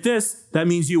 so get this. That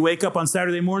means you wake up on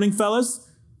Saturday morning, fellas,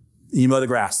 and you mow the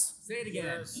grass. Say it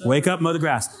again. Wake up, mow the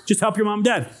grass. Just help your mom and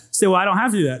dad. Say, well, I don't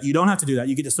have to do that. You don't have to do that.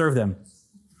 You get to serve them.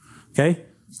 Okay?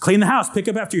 Clean the house. Pick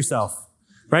up after yourself.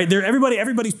 Right?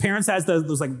 Everybody's parents has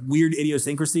those like weird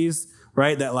idiosyncrasies,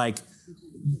 right? That like,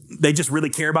 they just really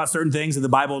care about certain things that the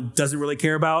Bible doesn't really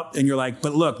care about. And you're like,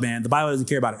 but look, man, the Bible doesn't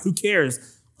care about it. Who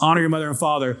cares? Honor your mother and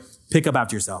father. Pick up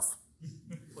after yourself.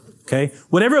 Okay?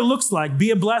 Whatever it looks like,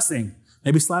 be a blessing.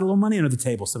 Maybe slide a little money under the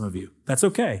table, some of you. That's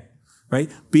okay. Right?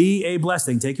 Be a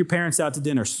blessing. Take your parents out to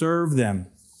dinner. Serve them.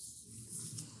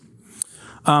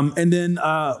 And then,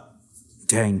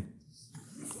 dang.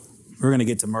 We're going to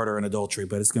get to murder and adultery,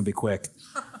 but it's going to be quick.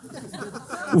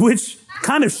 Which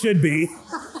kind of should be.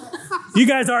 You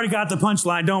guys already got the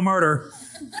punchline. Don't murder.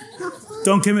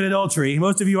 Don't commit adultery.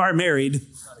 Most of you aren't married.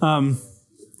 All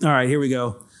right, here we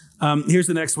go. Here's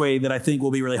the next way that I think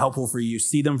will be really helpful for you.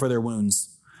 See them for their wounds.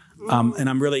 And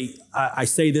I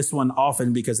say this one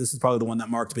often because this is probably the one that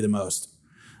marked me the most.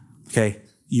 Okay.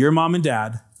 Your mom and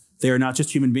dad, they are not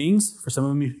just human beings. For some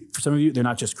of you, they're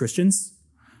not just Christians,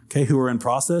 okay, who are in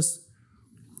process.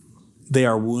 They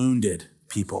are wounded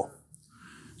people.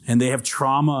 And they have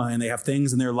trauma and they have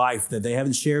things in their life that they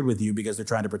haven't shared with you because they're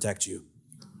trying to protect you.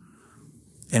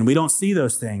 And we don't see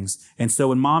those things. And so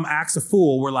when mom acts a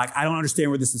fool, we're like, I don't understand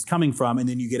where this is coming from. And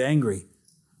then you get angry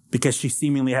because she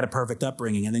seemingly had a perfect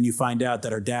upbringing. And then you find out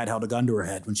that her dad held a gun to her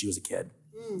head when she was a kid.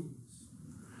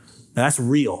 Now that's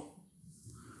real.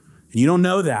 And you don't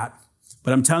know that.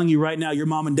 But I'm telling you right now, your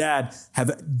mom and dad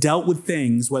have dealt with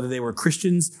things, whether they were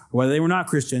Christians or whether they were not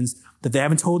Christians, that they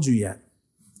haven't told you yet.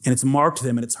 And it's marked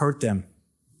them and it's hurt them.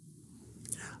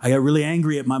 I got really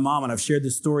angry at my mom, and I've shared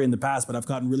this story in the past, but I've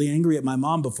gotten really angry at my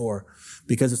mom before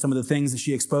because of some of the things that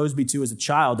she exposed me to as a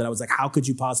child that I was like, how could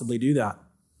you possibly do that?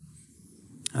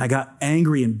 And I got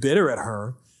angry and bitter at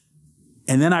her.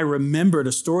 And then I remembered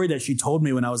a story that she told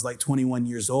me when I was like 21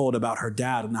 years old about her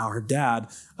dad and how her dad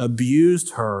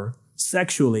abused her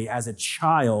sexually as a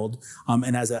child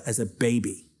and as a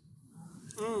baby.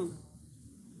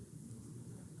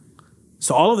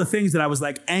 So all of the things that I was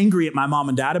like angry at my mom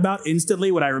and dad about,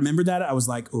 instantly when I remembered that, I was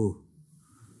like, ooh,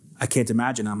 I can't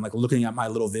imagine. I'm like looking at my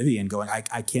little Vivian going,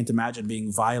 I can't imagine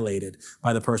being violated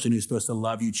by the person who's supposed to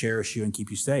love you, cherish you, and keep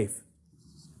you safe.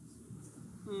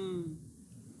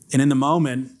 And in the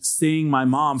moment, seeing my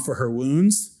mom for her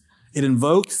wounds, it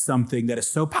invokes something that is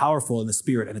so powerful in the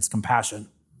spirit, and it's compassion.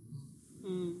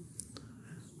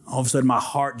 All of a sudden, my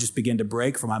heart just began to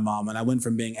break for my mom. And I went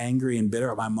from being angry and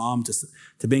bitter at my mom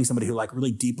to being somebody who like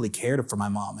really deeply cared for my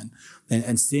mom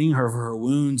and seeing her for her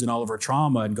wounds and all of her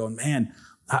trauma and going, man,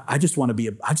 I just want to be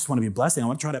a blessing. I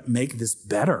want to try to make this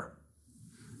better.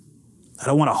 I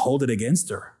don't want to hold it against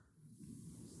her.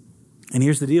 And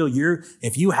here's the deal.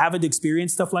 If you haven't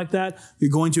experienced stuff like that,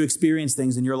 you're going to experience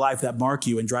things in your life that mark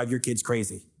you and drive your kids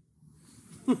crazy.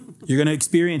 You're going to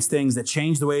experience things that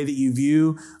change the way that you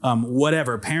view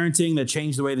whatever, parenting, that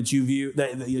change the way that you view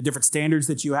the different standards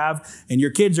that you have. And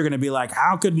your kids are going to be like,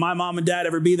 how could my mom and dad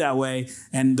ever be that way?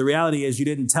 And the reality is you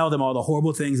didn't tell them all the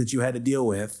horrible things that you had to deal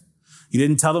with. You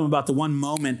didn't tell them about the one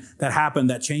moment that happened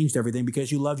that changed everything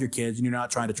because you love your kids and you're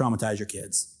not trying to traumatize your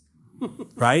kids.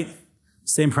 Right?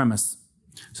 Same premise.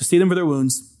 So see them for their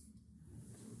wounds.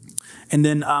 And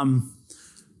then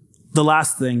the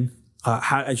last thing,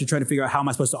 as you're trying to figure out how am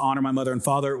I supposed to honor my mother and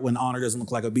father when honor doesn't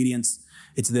look like obedience,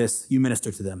 it's this: you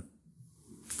minister to them.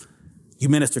 You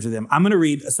minister to them. I'm going to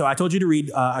read. So I told you to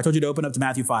read. I told you to open up to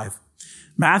Matthew 5.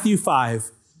 Matthew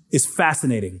 5 is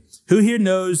fascinating. Who here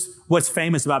knows what's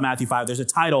famous about Matthew 5? There's a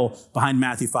title behind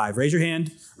Matthew 5. Raise your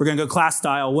hand. We're going to go class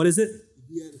style. What is it?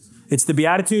 It's the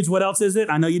Beatitudes. What else is it?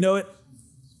 I know you know it.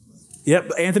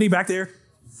 Yep. Anthony, back there.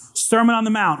 Sermon on the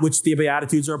Mount, which the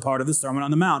Beatitudes are a part of the Sermon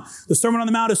on the Mount. The Sermon on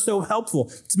the Mount is so helpful.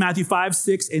 It's Matthew 5,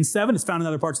 6, and 7. It's found in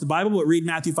other parts of the Bible, but read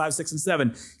Matthew 5, 6, and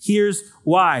 7. Here's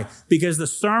why. Because the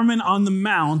Sermon on the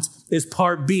Mount is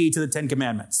part B to the Ten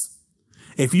Commandments.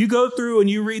 If you go through and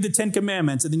you read the Ten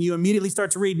Commandments and then you immediately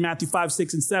start to read Matthew 5,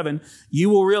 6, and 7, you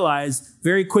will realize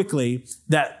very quickly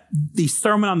that the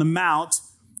Sermon on the Mount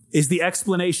is the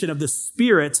explanation of the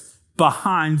spirit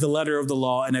behind the letter of the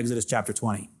law in Exodus chapter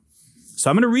 20. So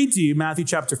I'm going to read to you Matthew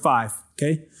chapter 5,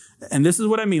 okay? And this is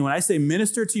what I mean. When I say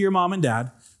minister to your mom and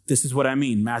dad, this is what I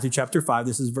mean. Matthew chapter 5,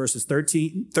 this is verses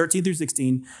 13 through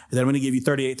 16, and then I'm going to give you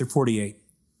 38 through 48.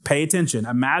 Pay attention.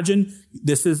 Imagine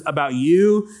this is about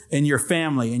you and your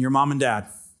family and your mom and dad.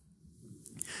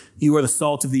 You are the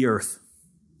salt of the earth.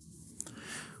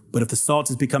 But if the salt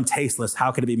has become tasteless,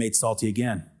 how can it be made salty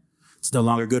again? It's no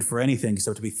longer good for anything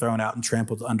except to be thrown out and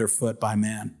trampled underfoot by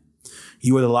man.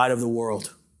 You are the light of the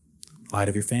world, light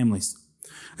of your families.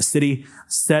 A city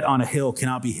set on a hill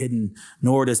cannot be hidden,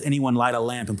 nor does anyone light a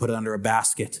lamp and put it under a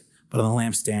basket, but on the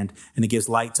lampstand, and it gives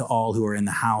light to all who are in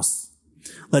the house.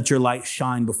 Let your light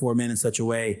shine before men in such a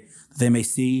way that they may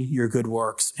see your good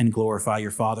works and glorify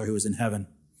your Father who is in heaven.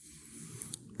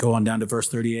 Go on down to verse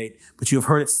 38. But you have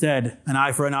heard it said, an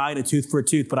eye for an eye and a tooth for a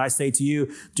tooth. But I say to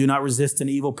you, do not resist an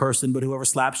evil person, but whoever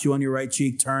slaps you on your right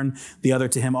cheek, turn the other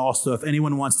to him also. If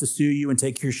anyone wants to sue you and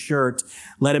take your shirt,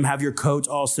 let him have your coat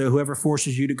also. Whoever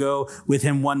forces you to go with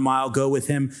him 1 mile, go with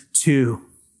him 2.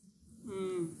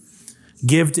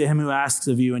 Give to him who asks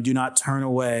of you, and do not turn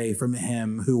away from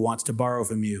him who wants to borrow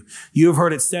from you. You have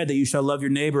heard it said that you shall love your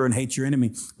neighbor and hate your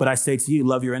enemy. But I say to you,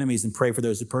 love your enemies and pray for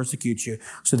those who persecute you,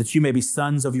 so that you may be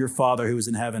sons of your Father who is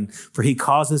in heaven. For he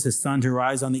causes his sun to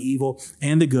rise on the evil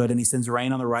and the good, and he sends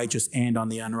rain on the righteous and on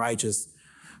the unrighteous.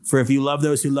 For if you love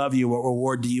those who love you, what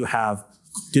reward do you have?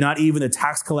 Do not even the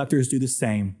tax collectors do the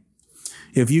same?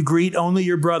 If you greet only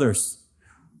your brothers,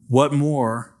 what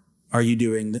more are you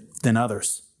doing than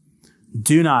others?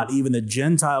 Do not even the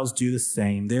Gentiles do the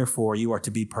same. Therefore, you are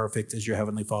to be perfect as your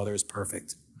heavenly Father is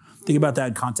perfect. Think about that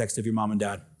in context of your mom and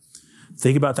dad.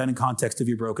 Think about that in context of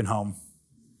your broken home.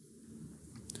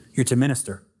 You're to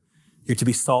minister. You're to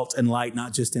be salt and light,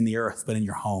 not just in the earth, but in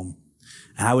your home.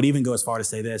 And I would even go as far to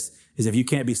say this, is if you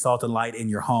can't be salt and light in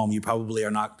your home, you're probably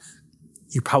not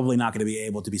going to be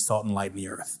able to be salt and light in the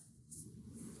earth.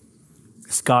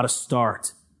 It's got to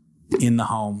start in the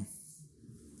home.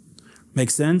 Make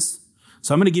sense?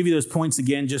 So I'm going to give you those points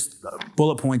again, just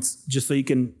bullet points, just so you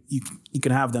can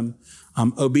have them.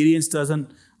 Obedience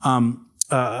doesn't,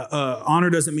 honor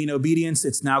doesn't mean obedience.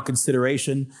 It's now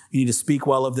consideration. You need to speak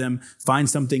well of them. Find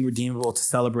something redeemable to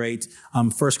celebrate.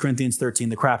 1 Corinthians 13,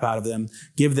 the crap out of them.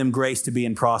 Give them grace to be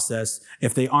in process.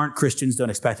 If they aren't Christians,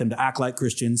 don't expect them to act like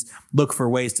Christians. Look for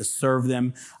ways to serve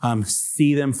them.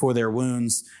 See them for their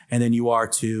wounds. And then you are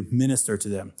to minister to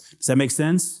them. Does that make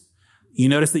sense? You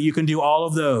notice that you can do all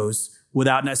of those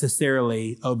without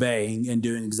necessarily obeying and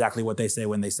doing exactly what they say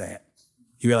when they say it.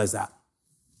 You realize that?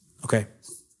 Okay.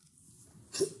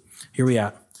 Here we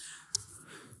are.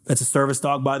 That's a service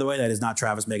dog, by the way. That is not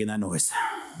Travis making that noise.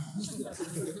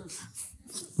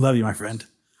 Love you, my friend.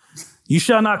 You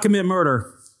shall not commit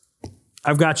murder.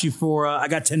 I've got you for, I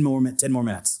got 10 more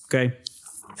minutes, okay?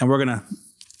 And we're going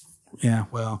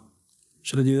to,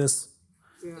 should I do this?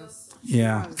 Yes.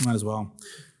 Yeah, might as well.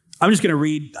 I'm going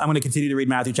to continue to read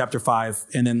Matthew chapter 5,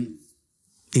 and then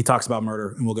he talks about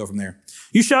murder, and we'll go from there.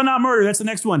 You shall not murder. That's the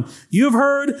next one. You have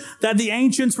heard that the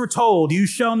ancients were told, you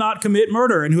shall not commit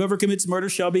murder, and whoever commits murder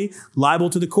shall be liable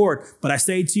to the court. But I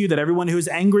say to you that everyone who is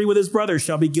angry with his brother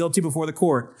shall be guilty before the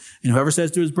court. And whoever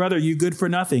says to his brother, you good for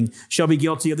nothing, shall be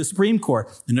guilty of the Supreme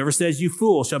Court. And whoever says, you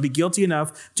fool, shall be guilty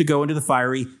enough to go into the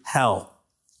fiery hell.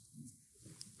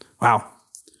 Wow.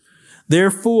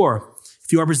 Therefore,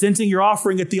 if you are presenting your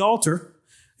offering at the altar,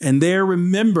 and there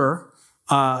remember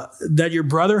that your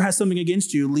brother has something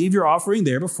against you, leave your offering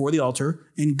there before the altar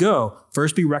and go.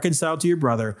 First be reconciled to your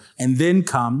brother, and then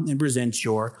come and present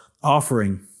your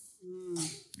offering.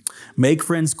 Make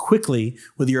friends quickly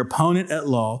with your opponent at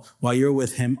law while you're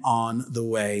with him on the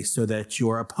way, so that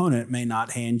your opponent may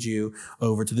not hand you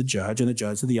over to the judge and the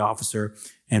judge to the officer,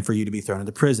 and for you to be thrown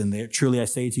into prison. There, truly, I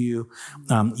say to you,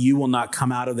 you will not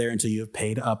come out of there until you have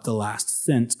paid up the last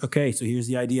cent. Okay, so here's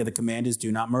the idea. The command is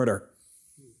do not murder.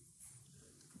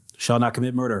 Shall not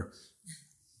commit murder.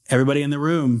 Everybody in the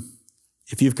room,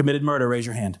 if you've committed murder, raise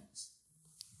your hand.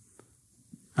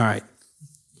 All right.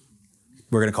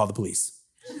 We're going to call the police.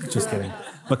 Just kidding.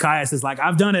 Machias is like,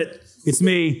 I've done it. It's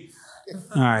me.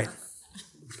 All right.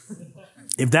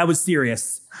 If that was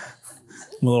serious,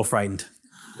 I'm a little frightened.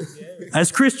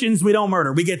 As Christians, we don't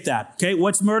murder. We get that. Okay.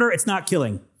 What's murder? It's not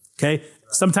killing. Okay.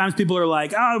 Sometimes people are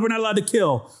like, oh, we're not allowed to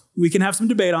kill. We can have some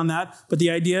debate on that. But the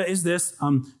idea is this.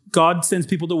 God sends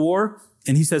people to war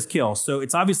and he says kill. So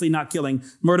it's obviously not killing.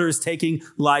 Murder is taking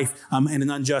life in an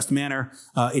unjust manner.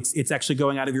 It's actually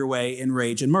going out of your way in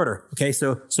rage and murder. Okay,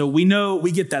 so we know,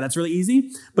 we get that. That's really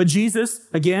easy. But Jesus,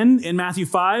 again, in Matthew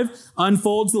 5,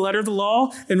 unfolds the letter of the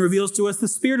law and reveals to us the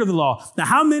spirit of the law. Now,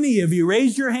 how many of you,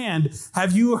 raise your hand,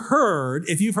 have you heard,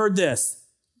 if you've heard this,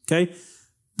 okay,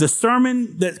 the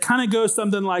sermon that kind of goes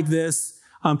something like this.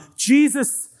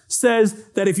 Jesus says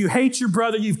that if you hate your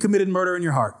brother, you've committed murder in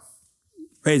your heart.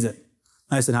 Raise it.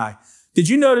 Nice and high. Did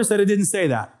you notice that it didn't say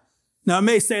that? Now, it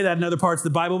may say that in other parts of the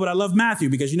Bible, but I love Matthew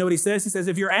because you know what he says? He says,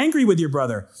 if you're angry with your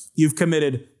brother, you've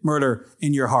committed murder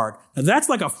in your heart. Now, that's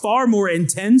like a far more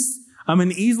intense,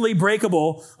 and easily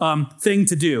breakable thing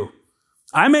to do.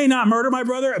 I may not murder my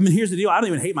brother. I mean, here's the deal. I don't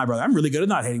even hate my brother. I'm really good at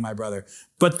not hating my brother.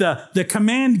 But the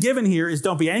command given here is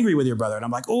don't be angry with your brother. And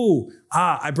I'm like,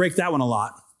 I break that one a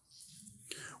lot.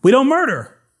 We don't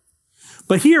murder.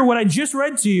 But here, what I just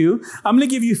read to you, I'm going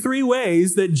to give you 3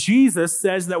 ways that Jesus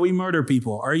says that we murder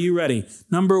people. Are you ready?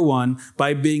 Number 1,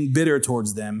 by being bitter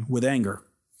towards them with anger.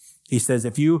 He says,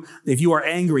 if you are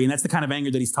angry, and that's the kind of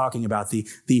anger that he's talking about,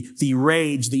 the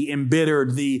rage, the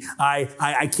embittered,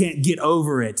 I can't get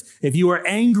over it. If you are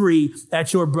angry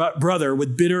at your brother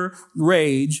with bitter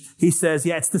rage, he says,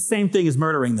 it's the same thing as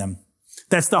murdering them.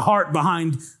 That's the heart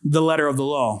behind the letter of the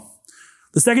law.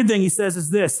 The second thing he says is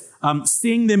this,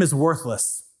 seeing them as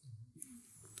worthless.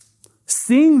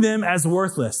 Seeing them as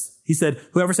worthless. He said,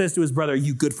 whoever says to his brother,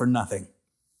 you good for nothing.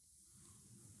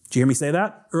 Did you hear me say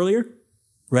that earlier?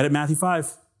 Read it, Matthew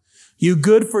 5. You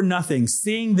good for nothing,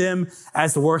 seeing them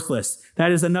as worthless.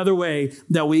 That is another way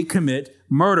that we commit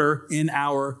murder in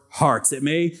our hearts. It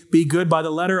may be good by the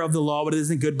letter of the law, but it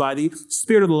isn't good by the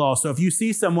spirit of the law. So if you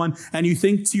see someone and you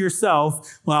think to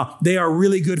yourself, well, they are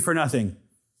really good for nothing.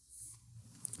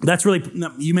 That's really,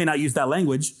 you may not use that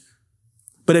language,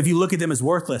 but if you look at them as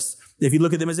worthless, if you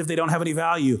look at them as if they don't have any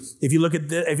value, if you look at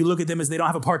them as they don't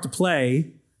have a part to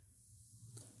play,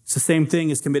 it's the same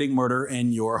thing as committing murder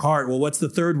in your heart. Well, what's the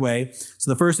third way? So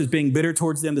the first is being bitter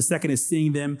towards them. The second is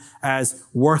seeing them as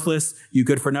worthless, you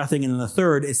good for nothing. And then the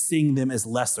third is seeing them as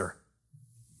lesser.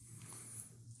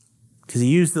 Because he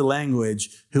used the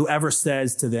language, whoever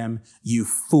says to them, you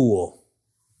fool.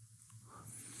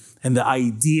 And the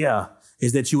idea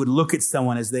is that you would look at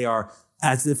someone as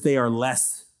if they are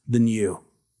less than you.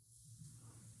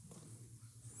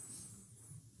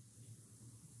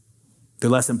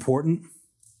 They're less important.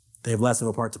 They have less of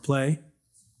a part to play.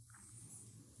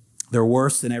 They're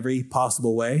worse in every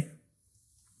possible way.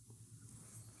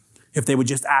 If they would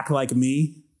just act like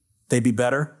me, they'd be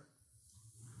better.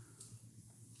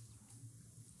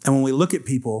 And when we look at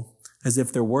people as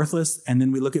if they're worthless, and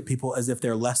then we look at people as if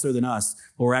they're lesser than us,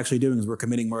 what we're actually doing is we're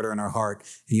committing murder in our heart,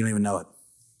 and you don't even know it.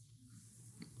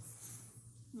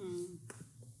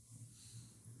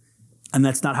 And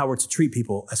that's not how we're to treat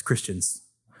people as Christians.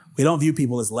 We don't view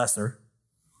people as lesser.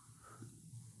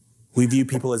 We view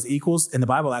people as equals, and the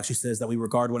Bible actually says that we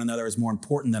regard one another as more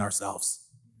important than ourselves.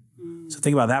 So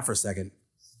think about that for a second.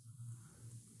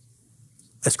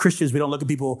 As Christians, we don't look at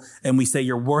people and we say,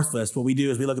 you're worthless. What we do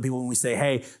is we look at people and we say,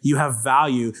 hey, you have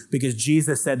value because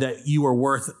Jesus said that you are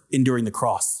worth enduring the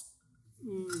cross.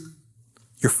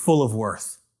 You're full of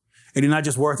worth. And you're not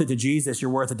just worth it to Jesus, you're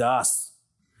worth it to us.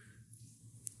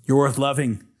 You're worth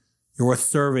loving. You're worth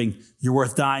serving. You're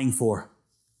worth dying for.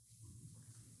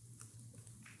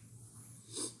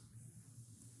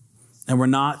 And we're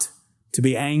not to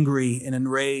be angry and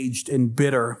enraged and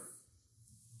bitter.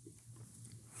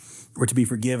 We're to be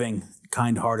forgiving,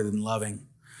 kind-hearted, and loving.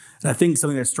 And I think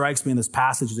something that strikes me in this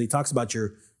passage is he talks about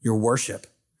your worship.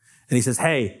 And he says,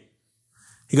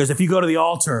 he goes, if you go to the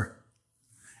altar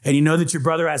and you know that your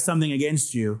brother has something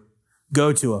against you,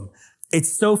 go to him.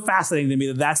 It's so fascinating to me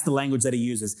that that's the language that he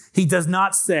uses. He does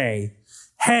not say,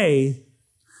 hey,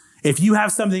 if you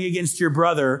have something against your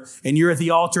brother and you're at the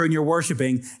altar and you're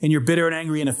worshiping and you're bitter and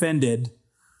angry and offended,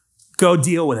 go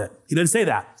deal with it. He doesn't say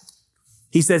that.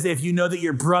 He says, if you know that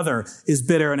your brother is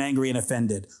bitter and angry and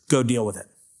offended, go deal with it.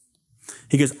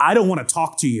 He goes, I don't want to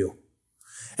talk to you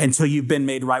until you've been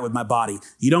made right with my body.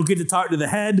 You don't get to talk to the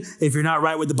head if you're not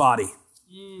right with the body.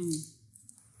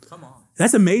 Come on.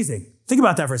 That's amazing. Think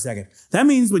about that for a second. That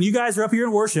means when you guys are up here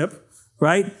in worship,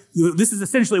 right? This is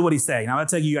essentially what he's saying. Now, I'm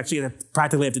not saying you actually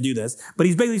practically have to do this, but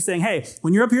he's basically saying, hey,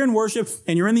 when you're up here in worship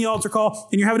and you're in the altar call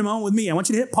and you're having a moment with me, I want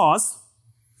you to hit pause.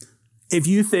 If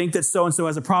you think that so-and-so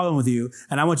has a problem with you,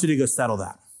 and I want you to go settle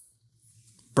that.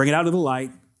 Bring it out to the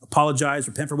light, apologize,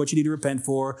 repent for what you need to repent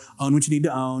for, own what you need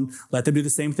to own, let them do the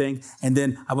same thing, and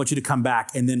then I want you to come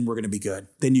back, and then we're going to be good.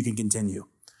 Then you can continue.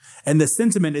 And the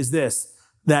sentiment is this,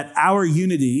 that our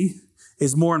unity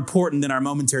is more important than our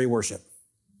momentary worship.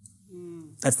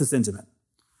 That's the sentiment.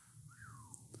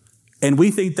 And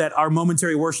we think that our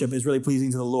momentary worship is really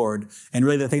pleasing to the Lord, and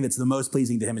really the thing that's the most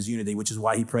pleasing to him is unity, which is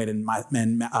why he prayed in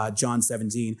John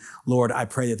 17, Lord, I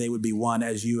pray that they would be one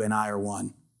as you and I are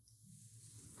one.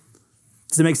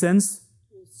 Does it make sense?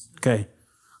 Okay.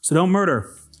 So don't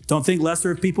murder. Don't think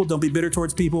lesser of people. Don't be bitter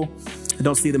towards people. And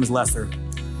don't see them as lesser.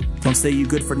 Don't say you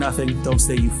good for nothing. Don't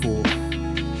say you fool.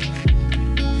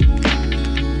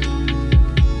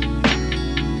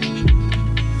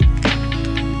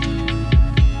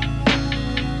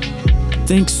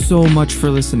 Thanks so much for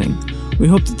listening. We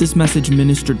hope that this message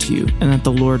ministered to you and that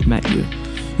the Lord met you.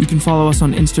 You can follow us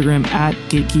on Instagram at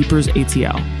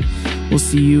GatekeepersATL. We'll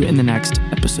see you in the next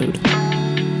episode.